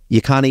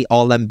you can't eat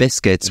all them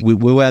biscuits. We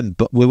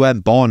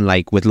weren't born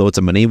like with loads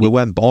of money. We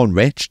weren't born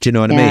rich. Do you know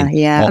what I mean?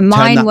 Yeah, or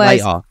mine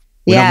was.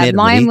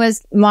 Mine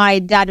was. My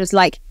dad was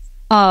like,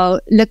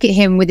 "Oh, look at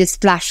him with his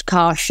flash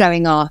car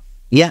showing off."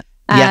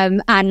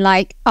 And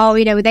like,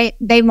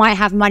 they might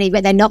have money,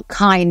 but they're not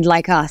kind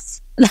like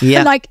us.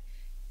 Like,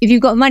 if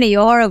you've got money,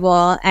 you're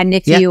horrible. And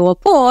if you're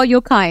poor,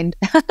 you're kind.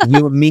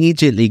 You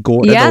immediately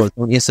go to those,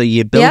 don't you? So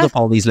you build up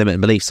all these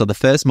limiting beliefs. So the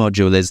first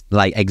module is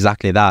like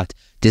exactly that.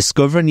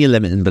 Discovering your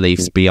limiting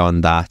beliefs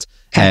beyond that.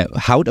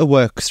 How to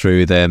work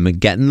through them,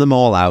 getting them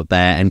all out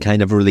there and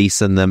kind of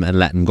releasing them and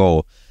letting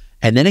go.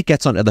 And then it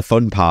gets onto the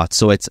fun part.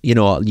 So it's,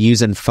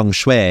 using feng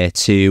shui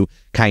to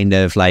kind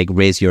of like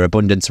raise your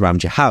abundance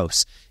around your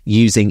house,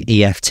 using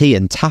EFT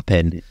and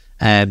tapping.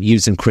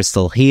 Using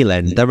crystal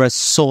healing. There are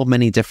so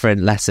many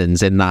different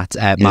lessons in that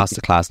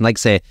masterclass. And like I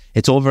say,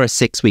 it's over a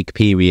 6-week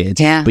period,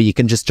 but you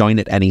can just join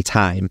at any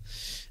time.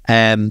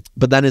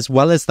 But then as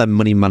well as the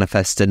Money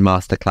Manifesting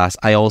Masterclass,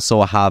 I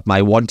also have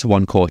my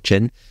one-to-one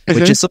coaching,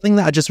 which is something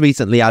that I just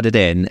recently added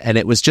in. And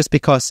it was just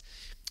because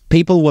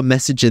people were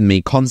messaging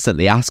me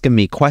constantly, asking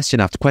me question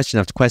after question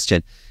after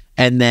question.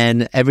 And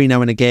then every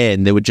now and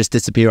again, they would just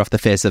disappear off the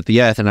face of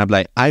the earth. And I'm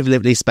like, I've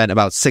literally spent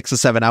about 6 or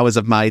 7 hours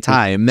of my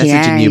time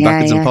messaging you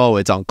backwards and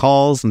forwards on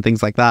calls and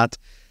things like that.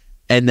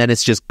 And then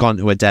it's just gone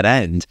to a dead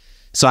end.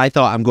 So I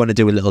thought I'm going to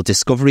do a little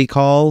discovery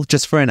call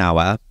just for an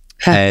hour.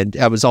 And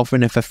I was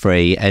offering it for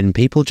free, and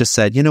people just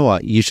said, you know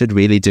what, you should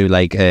really do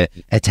like a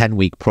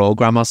 10-week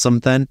program or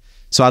something.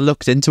 So I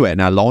looked into it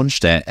and I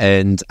launched it,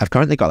 and I've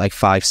currently got like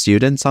 5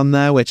 students on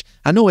there, which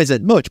I know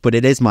isn't much, but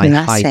it is my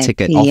high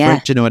ticket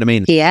offering. Do you know what I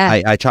mean?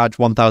 Yeah. I charge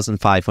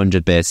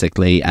 1,500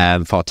 basically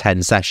for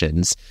 10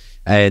 sessions,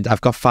 and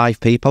I've got 5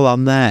 people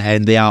on there,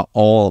 and they are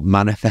all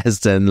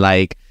manifesting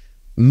like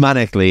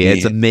manically.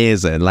 It's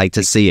amazing, like,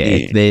 to see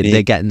it.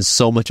 They're getting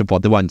so much of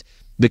what they want,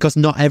 because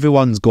not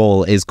everyone's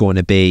goal is going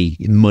to be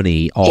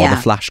money or the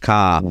flash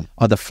car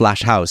or the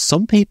flash house.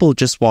 Some people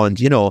just want,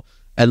 you know,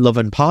 a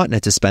loving partner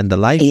to spend their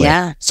life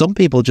with. Some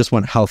people just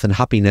want health and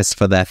happiness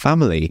for their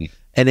family.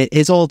 And it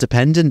is all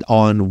dependent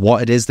on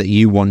what it is that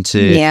you want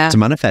to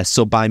manifest.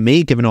 So by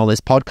me giving all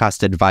this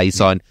podcast advice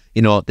on,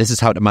 you know, this is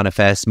how to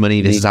manifest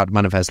money, this is how to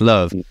manifest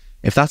love,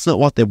 if that's not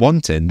what they're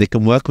wanting, they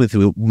can work with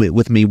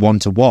me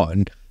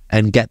one-to-one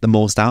and get the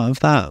most out of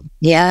that.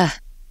 Yeah.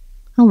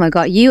 Oh my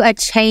God, you are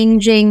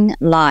changing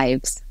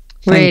lives.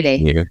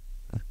 Really. Thank you.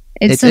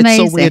 It's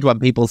amazing. It's so weird when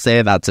people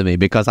say that to me,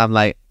 because I'm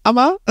like, am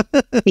I?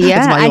 Yeah.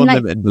 It's my own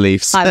limited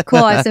beliefs. Of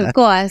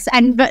course.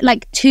 And but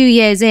like 2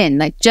 years in,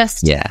 like,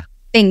 just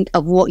think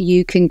of what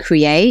you can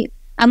create.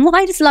 And what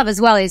I just love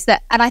as well is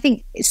that, and I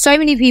think so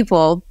many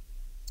people,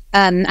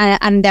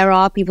 and there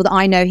are people that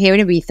I know here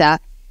in Ibiza,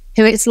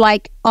 who it's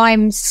like,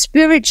 I'm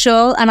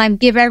spiritual and I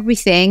give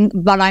everything,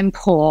 but I'm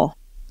poor.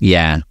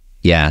 Yeah.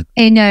 Yeah.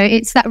 You know,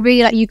 it's that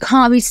really, like, you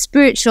can't be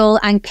spiritual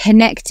and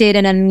connected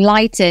and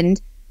enlightened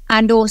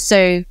and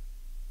also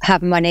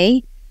have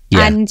money.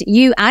 Yeah. And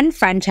you and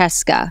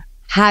Francesca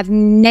have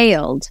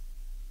nailed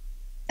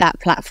that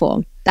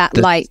platform.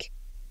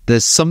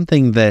 There's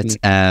something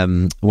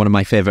that one of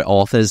my favorite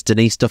authors,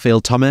 Denise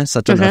Duffield Thomas,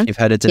 I don't know if you've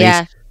heard of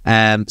Denise.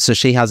 Yeah. So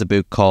she has a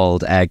book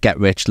called Get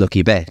Rich,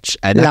 Lucky Bitch.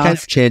 And that kind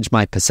of changed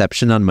my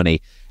perception on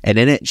money. And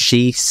in it,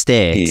 she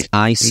states,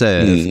 I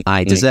serve,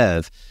 I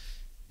deserve.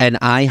 And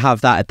I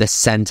have that at the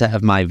center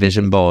of my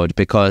vision board,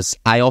 because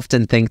I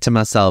often think to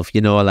myself,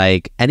 you know,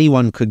 like,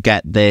 anyone could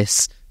get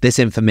this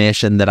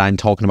information that I'm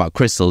talking about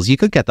crystals. You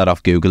could get that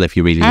off Google if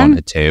you really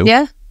wanted to.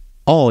 Yeah.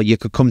 Or you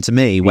could come to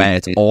me where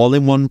it's all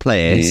in one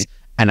place,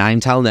 and I'm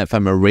telling it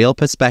from a real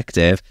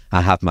perspective.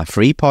 I have my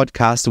free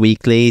podcast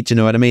weekly. Do you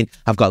know what I mean?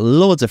 I've got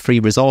loads of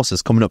free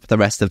resources coming up for the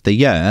rest of the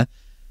year.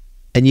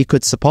 And you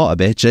could support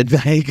a bitch and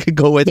like,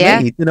 go with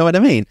me. You know what I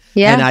mean?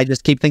 Yeah. And I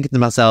just keep thinking to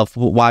myself,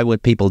 why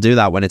would people do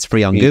that when it's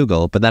free on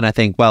Google? But then I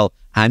think, well,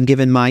 I'm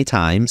giving my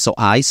time, so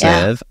I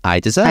serve, I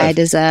deserve.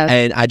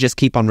 And I just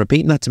keep on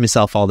repeating that to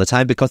myself all the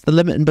time, because the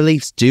limiting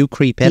beliefs do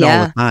creep in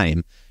all the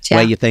time,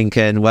 where you're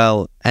thinking,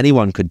 well,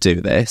 anyone could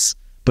do this.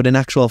 But in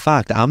actual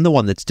fact, I'm the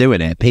one that's doing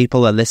it.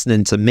 People are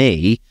listening to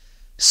me,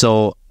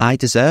 so I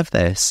deserve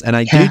this. And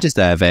I do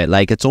deserve it.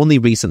 Like, it's only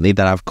recently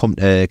that I've come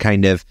to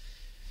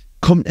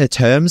come to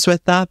terms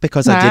with that,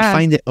 because I did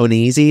find it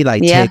uneasy,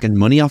 like taking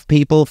money off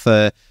people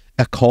for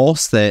a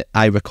course that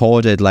I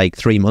recorded like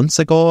 3 months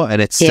ago,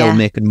 and it's still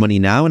making money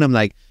now. And I'm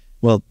like,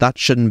 well, that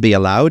shouldn't be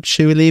allowed,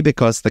 surely,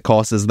 because the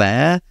course is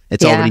there.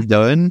 It's already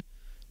done.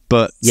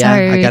 But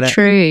I get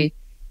it.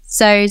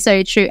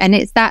 So true. And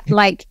it's that,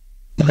 like,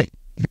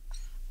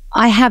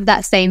 I have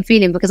that same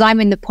feeling, because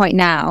I'm in the point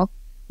now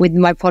with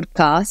my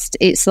podcast.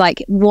 It's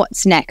like,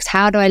 what's next?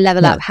 How do I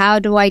level up? How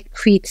do I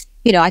create?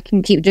 You know, I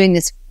can keep doing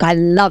this. I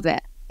love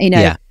it, you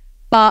know,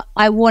 but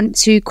I want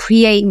to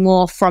create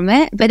more from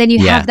it. But then you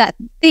have that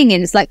thing,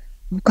 and it's like,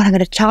 oh God, I'm going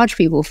to charge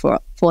people for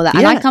that.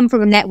 And I come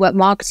from a network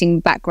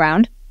marketing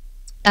background.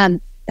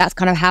 That's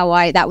kind of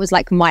how that was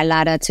like my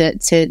ladder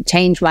to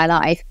change my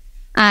life.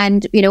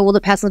 And, you know, all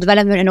the personal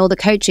development and all the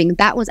coaching,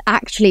 that was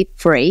actually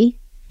free.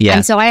 Yeah.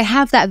 And so I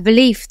have that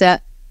belief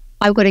that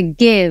I've got to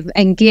give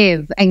and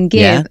give and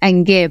give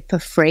and give for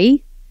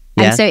free.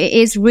 And so it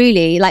is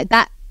really like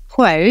that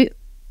quote,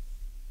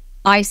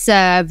 I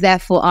serve,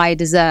 therefore I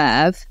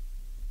deserve.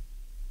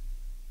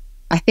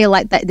 I feel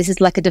like that this is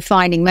like a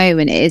defining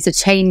moment. It is a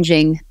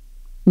changing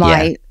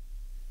my...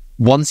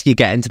 Once you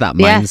get into that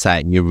mindset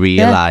and you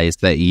realize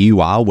that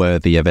you are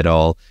worthy of it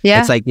all.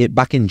 It's like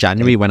back in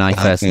January when I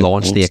first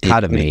launched the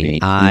Academy,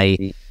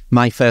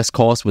 my first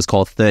course was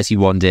called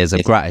 31 Days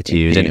of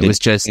Gratitude, and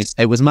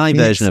it was my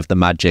version of the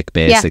magic,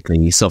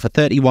 basically. So for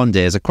 31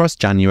 days across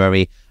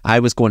January, I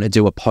was going to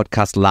do a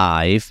podcast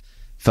live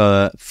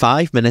for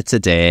 5 minutes a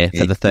day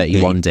for the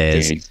 31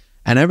 days.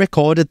 And I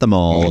recorded them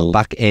all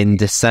back in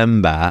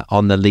December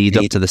on the lead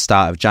up to the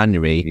start of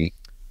January.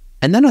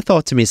 And then I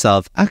thought to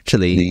myself,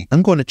 actually,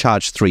 I'm going to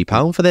charge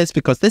 £3 for this,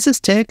 because this has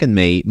taken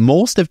me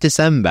most of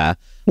December,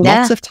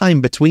 lots of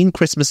time between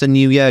Christmas and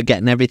New Year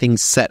getting everything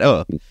set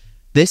up.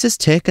 This has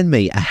taken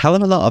me a hell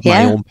of a lot of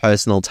my own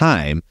personal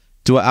time.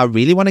 Do I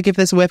really want to give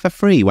this away for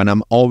free when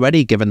I'm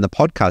already giving the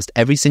podcast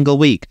every single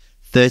week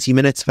 30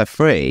 minutes for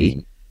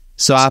free?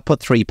 So I put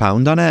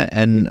 £3 on it,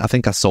 and I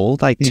think I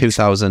sold like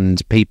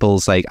 2,000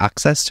 people's like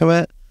access to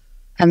it.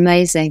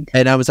 Amazing.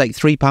 And I was like,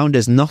 £3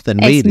 is nothing,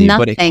 really,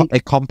 but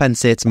it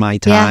compensates my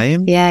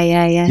time.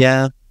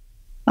 Yeah.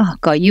 Oh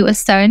God, you are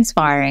so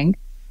inspiring.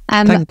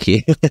 Thank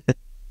you.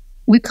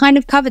 We kind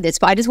of covered this,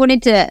 but I just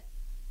wanted to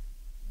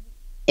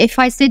if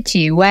I said to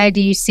you, where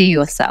do you see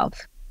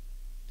yourself?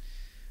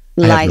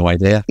 I have no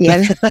idea.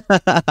 Yeah.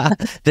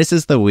 This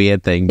is the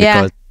weird thing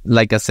because,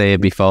 like I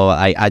said before,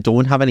 I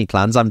don't have any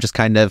plans. I'm just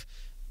kind of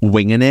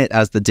winging it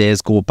as the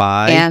days go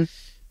by. Yeah.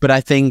 But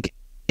I think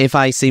if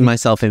I see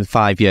myself in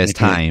 5 years'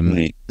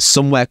 time,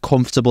 somewhere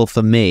comfortable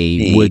for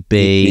me would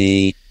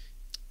be,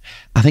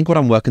 I think what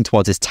I'm working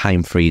towards is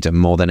time freedom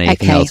more than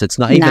anything else. It's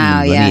not even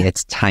money,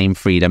 it's time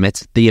freedom.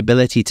 It's the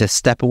ability to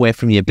step away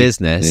from your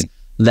business,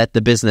 let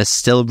the business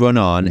still run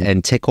on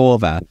and tick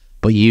over,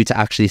 but you to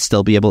actually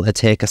still be able to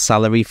take a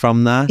salary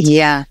from that.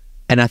 Yeah.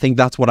 And I think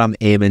that's what I'm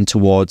aiming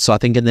towards. So I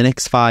think in the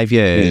next 5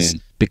 years,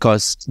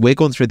 because we're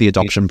going through the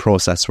adoption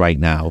process right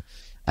now,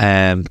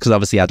 because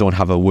obviously I don't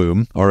have a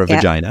womb or a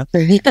vagina.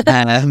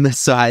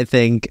 So I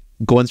think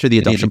going through the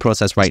adoption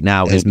process right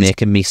now is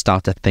making me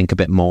start to think a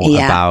bit more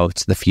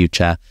about the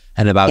future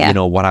and about, you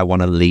know, what I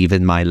want to leave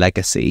in my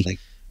legacy.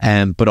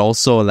 But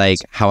also like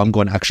how I'm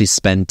going to actually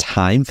spend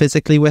time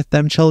physically with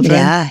them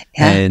children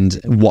and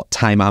what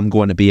time I'm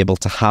going to be able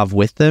to have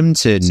with them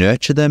to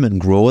nurture them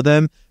and grow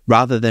them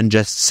rather than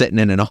just sitting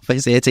in an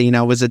office 18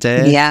 hours a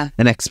day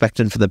and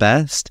expecting for the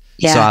best.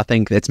 So I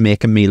think it's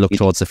making me look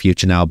towards the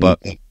future now,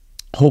 but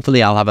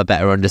hopefully I'll have a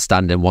better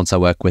understanding once I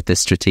work with this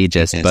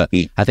strategist. But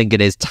I think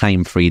it is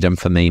time freedom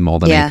for me more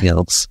than anything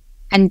else.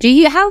 And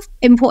how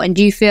important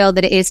do you feel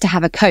that it is to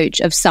have a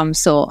coach of some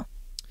sort?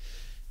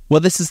 Well,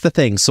 this is the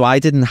thing. So I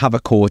didn't have a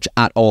coach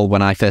at all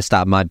when I first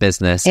started my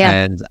business,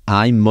 and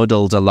I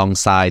muddled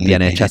alongside the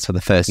NHS for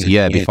the first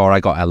year before I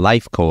got a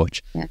life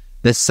coach.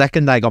 The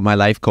second I got my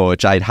life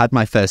coach, I'd had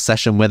my first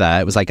session with her.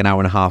 It was like an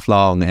hour and a half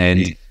long,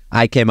 and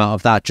I came out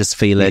of that just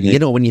feeling, you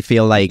know, when you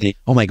feel like,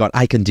 oh my God,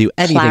 I can do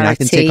anything, I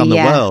can take on the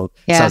world.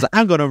 So I was like,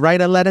 I'm going to write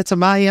a letter to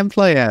my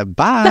employer.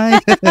 Bye.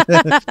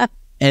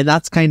 And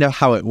that's kind of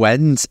how it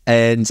went.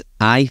 And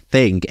I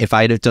think if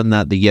I'd have done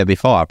that the year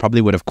before, I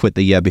probably would have quit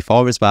the year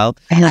before as well.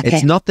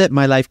 It's not that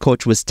my life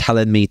coach was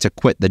telling me to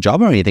quit the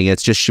job or anything.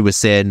 It's just she was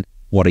saying,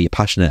 what are you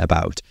passionate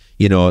about?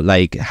 You know,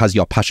 like, has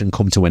your passion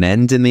come to an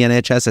end in the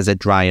NHS? Is it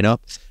drying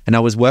up? And I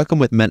was working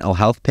with mental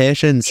health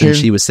patients and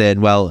she was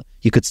saying, well,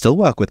 you could still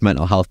work with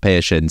mental health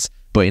patients,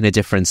 but in a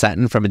different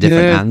setting from a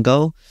different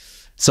angle.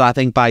 So I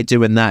think by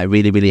doing that, it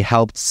really, really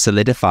helped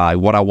solidify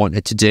what I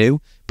wanted to do.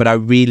 But I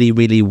really,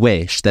 really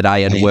wish that I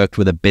had worked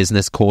with a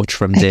business coach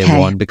from day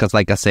one, because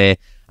like I say,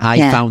 I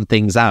found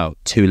things out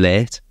too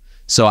late.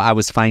 So I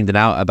was finding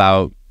out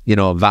about, you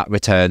know, VAT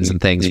returns and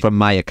things from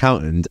my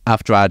accountant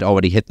after I'd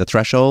already hit the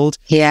threshold.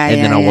 And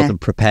then I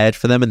wasn't prepared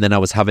for them. And then I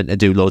was having to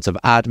do loads of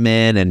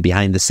admin and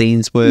behind the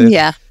scenes work.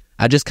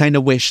 I just kind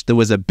of wish there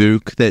was a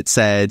book that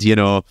said, you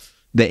know,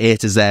 the A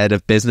to Z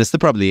of business. There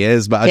probably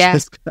is, but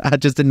I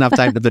just didn't have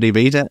time to bloody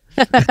read it.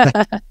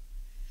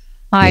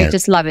 I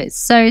just love it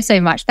so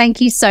much.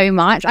 Thank you so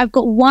much. I've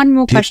got one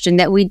more question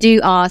that we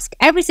do ask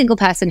every single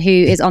person who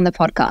is on the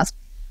podcast.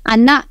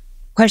 And that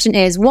question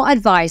is, what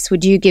advice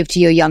would you give to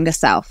your younger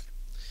self?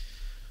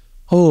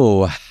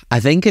 Oh, I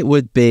think it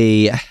would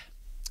be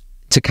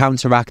to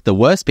counteract the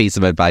worst piece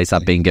of advice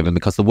I've been given,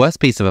 because the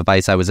worst piece of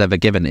advice I was ever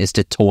given is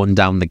to tone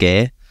down the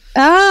gear.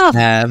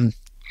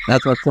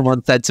 That's what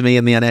someone said to me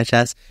in the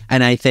NHS.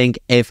 And I think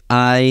if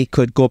I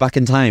could go back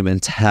in time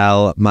and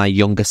tell my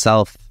younger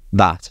self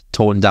that,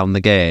 tone down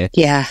the gear,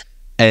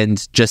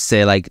 and just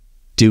say like,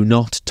 do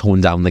not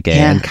tone down the gear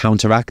and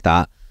counteract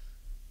that,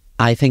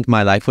 I think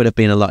my life would have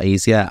been a lot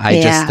easier.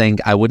 I just think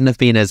I wouldn't have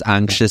been as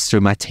anxious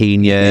through my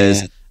teen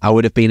years. I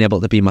would have been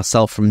able to be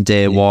myself from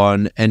day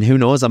one. And who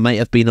knows, I might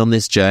have been on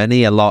this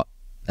journey a lot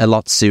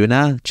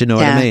sooner. Do you know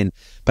what I mean?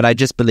 But I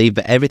just believe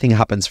that everything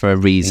happens for a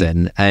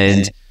reason.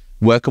 And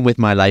working with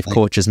my life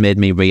coach has made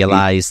me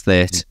realize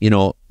that, you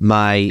know,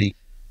 my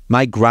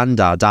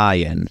granddad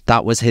dying,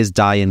 that was his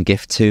dying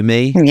gift to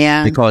me.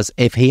 Because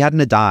if he hadn't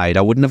have died,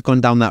 I wouldn't have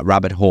gone down that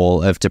rabbit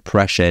hole of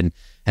depression,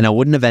 and I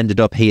wouldn't have ended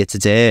up here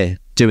today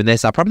doing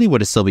this. I probably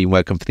would have still been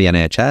working for the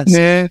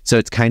NHS. So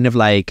it's kind of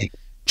like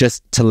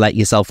just to let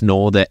yourself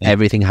know that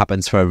everything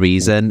happens for a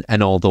reason.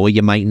 And although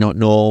you might not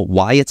know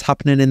why it's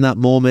happening in that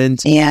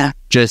moment,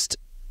 just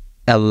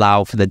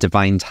allow for the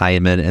divine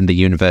timing and the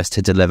universe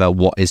to deliver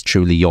what is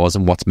truly yours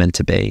and what's meant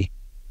to be.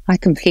 I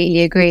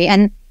completely agree.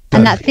 And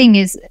that thing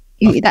is,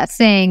 that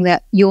saying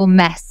that your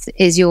mess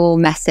is your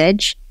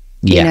message,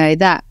 you know,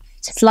 that,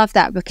 just love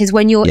that, because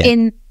when you're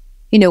in,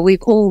 you know,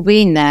 we've all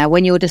been there,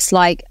 when you're just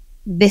like,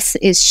 this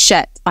is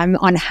shit, I'm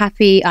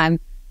unhappy, I'm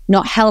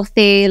not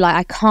healthy, like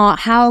I can't,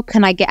 how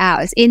can I get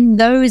out? It's in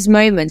those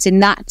moments, in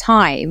that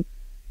time,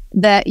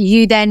 that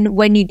you then,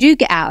 when you do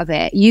get out of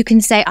it, you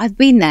can say, I've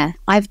been there,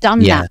 I've done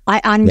that, I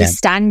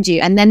understand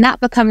you. And then that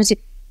becomes,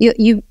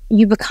 you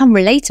become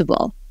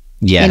relatable.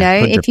 You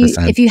know,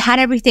 100%. if you had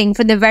everything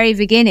from the very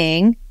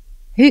beginning,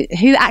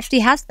 who actually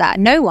has that?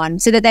 No one.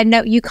 So that then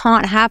you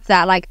can't have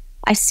that. Like,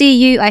 I see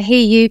you, I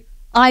hear you,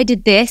 I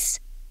did this,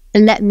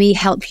 and let me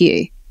help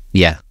you.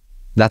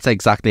 That's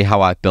exactly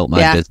how I built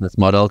my business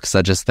model, because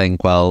I just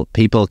think, well,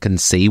 people can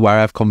see where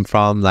I've come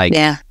from. Like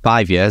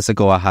 5 years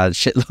ago, I had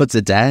shitloads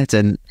of debt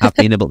and I've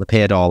been able to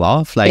pay it all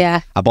off.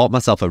 Like I bought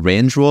myself a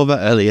Range Rover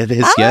earlier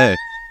this year.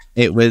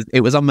 It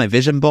was on my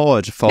vision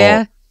board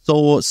for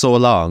so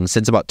long,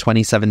 since about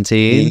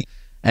 2017.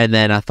 And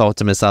then I thought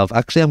to myself,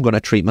 actually, I'm going to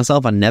treat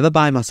myself. I never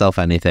buy myself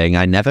anything.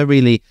 I never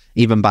really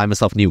even buy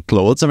myself new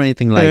clothes or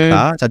anything like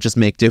that. I just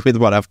make do with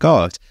what I've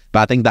got. But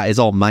I think that is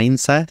all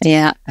mindset.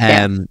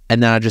 And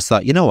then I just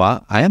thought, you know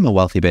what? I am a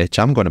wealthy bitch.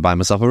 I'm going to buy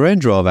myself a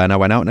Range Rover. And I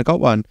went out and I got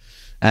one.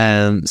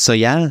 So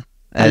yeah,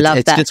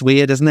 it's just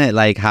weird, isn't it?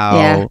 Like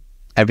how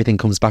everything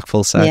comes back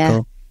full circle.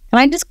 Yeah. Can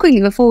I just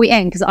quickly, before we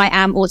end, because I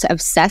am also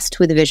obsessed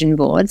with the vision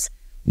boards.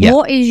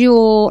 What is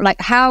your,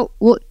 like,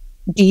 what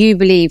do you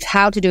believe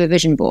how to do a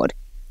vision board?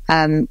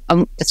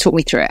 Just talk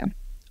me through it.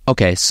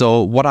 Okay,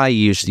 so what I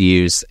usually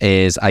use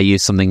is I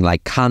use something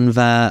like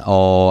Canva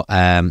or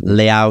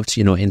Layout,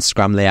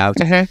 Instagram Layout.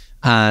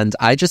 And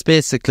I just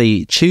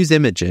basically choose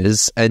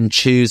images and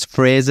choose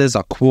phrases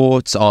or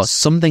quotes or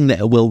something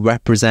that will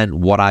represent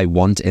what I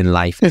want in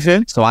life.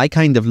 So I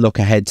kind of look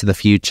ahead to the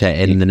future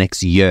in the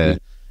next year.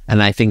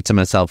 And I think to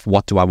myself,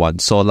 what do I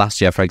want? So last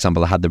year, for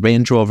example, I had the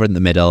Range Rover in the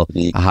middle.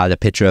 I had a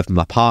picture of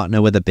my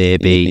partner with a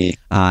baby.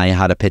 I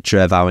had a picture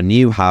of our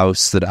new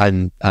house that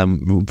I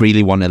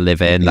really want to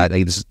live in, like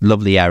this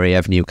lovely area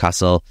of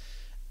Newcastle.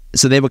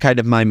 So they were kind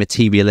of my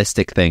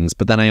materialistic things.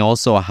 But then I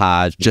also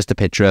had just a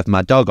picture of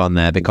my dog on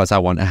there because I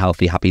want a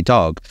healthy, happy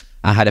dog.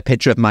 I had a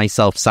picture of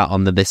myself sat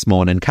on the This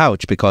Morning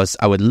couch because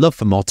I would love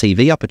for more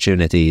TV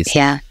opportunities.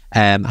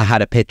 I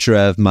had a picture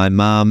of my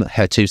mum,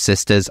 her two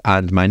sisters,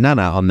 and my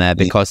nana on there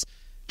because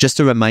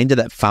just a reminder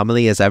that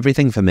family is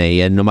everything for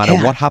me. And no matter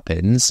what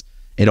happens,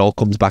 it all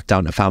comes back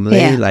down to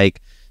family. Like,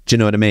 do you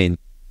know what I mean?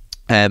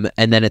 And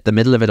then at the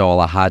middle of it all,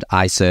 I had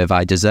I serve,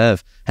 I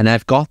deserve. And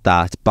I've got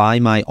that by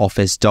my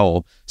office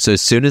door. So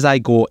as soon as I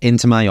go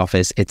into my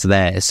office, it's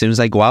there. As soon as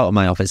I go out of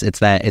my office, it's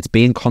there. It's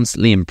being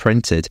constantly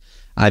imprinted.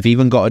 I've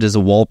even got it as a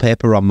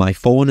wallpaper on my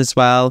phone as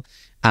well,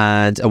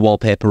 and a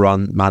wallpaper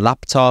on my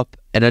laptop.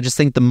 And I just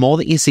think the more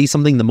that you see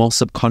something, the more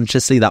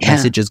subconsciously that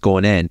message is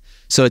going in.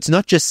 So it's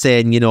not just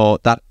saying,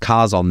 that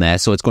car's on there,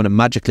 so it's going to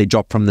magically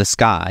drop from the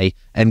sky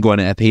and going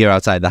to appear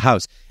outside the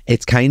house.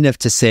 It's kind of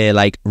to say,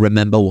 like,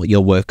 remember what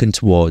you're working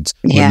towards.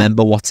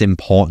 Remember what's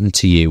important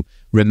to you.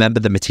 Remember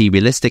the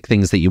materialistic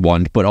things that you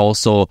want, but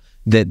also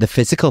the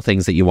physical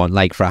things that you want,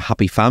 like for a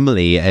happy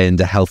family and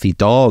a healthy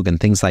dog and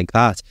things like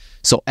that.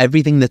 So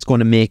everything that's going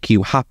to make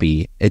you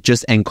happy, it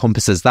just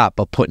encompasses that,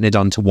 but putting it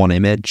onto one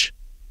image.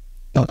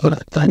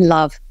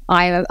 Love.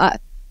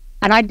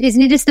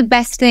 Isn't it just the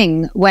best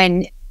thing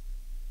when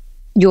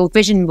your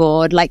vision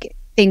board, like,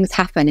 things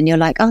happen and you're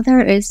like, oh,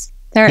 there it is.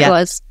 There it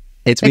was.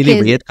 It's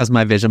really weird because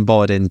my vision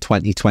board in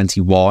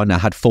 2021, I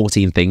had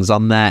 14 things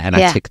on there and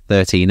I ticked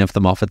 13 of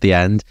them off at the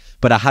end.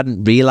 But I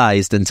hadn't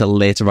realised until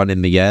later on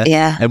in the year.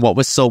 And what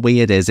was so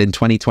weird is in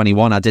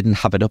 2021, I didn't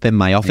have it up in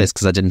my office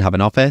because I didn't have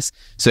an office.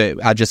 So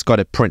I just got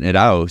it printed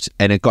out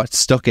and it got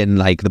stuck in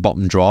like the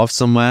bottom drawer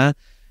somewhere.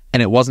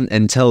 And it wasn't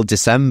until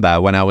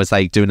December when I was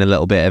like doing a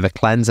little bit of a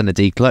cleanse and a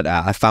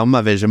declutter, I found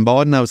my vision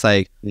board and I was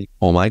like,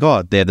 oh my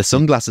God, they're the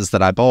sunglasses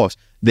that I bought.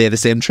 They're the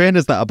same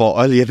trainers that I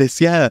bought earlier this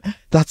year.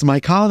 That's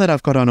my car that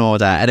I've got on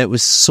order. And it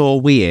was so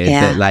weird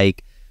that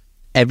like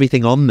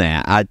everything on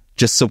there, I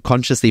just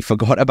subconsciously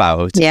forgot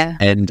about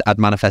and I'd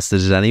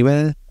manifested it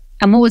anyway.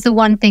 And what was the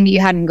one thing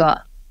you hadn't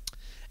got?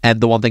 And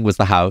the one thing was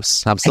the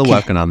house. I'm still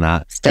working on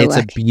that. It's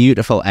a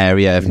beautiful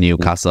area of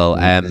Newcastle.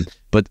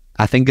 But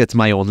I think it's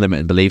my own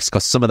limiting beliefs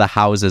because some of the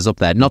houses up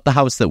there, not the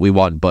house that we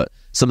want, but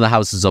some of the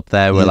houses up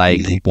there were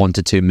like 1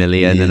 to 2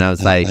 million. And I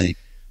was like,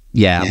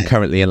 I'm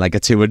currently in like a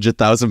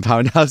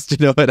 £200,000 house. Do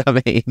you know what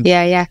I mean?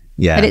 Yeah.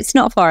 But it's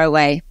not far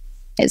away.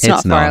 It's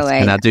not far away.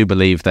 And I do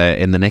believe that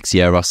in the next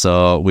year or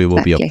so, we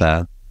will be up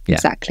there. Yeah.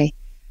 Exactly.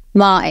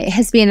 Mart, it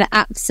has been an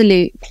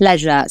absolute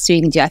pleasure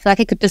speaking to you. I feel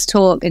like I could just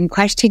talk and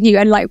question you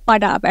and like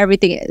find out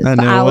everything for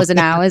hours and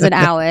hours and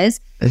hours.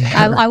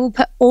 I will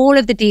put all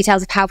of the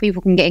details of how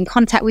people can get in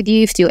contact with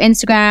you through your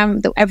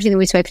Instagram, everything that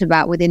we've spoken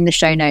about within the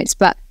show notes.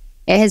 But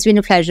it has been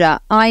a pleasure.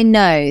 I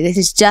know this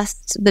is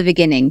just the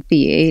beginning for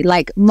you.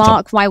 Like,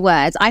 mark my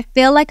words. I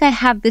feel like I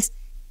have this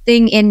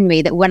thing in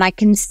me that when I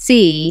can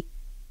see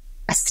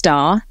a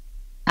star,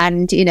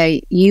 and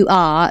you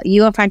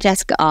and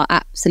Francesca are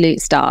absolute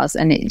stars,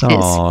 and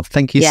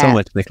thank you so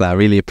much, Nicola. I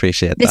really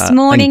appreciate that. This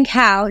morning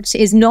couch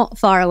is not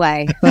far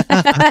away.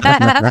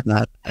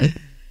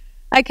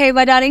 Okay,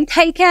 my darling,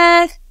 take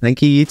care.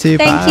 Thank you. You too.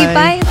 Thank you.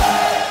 Bye.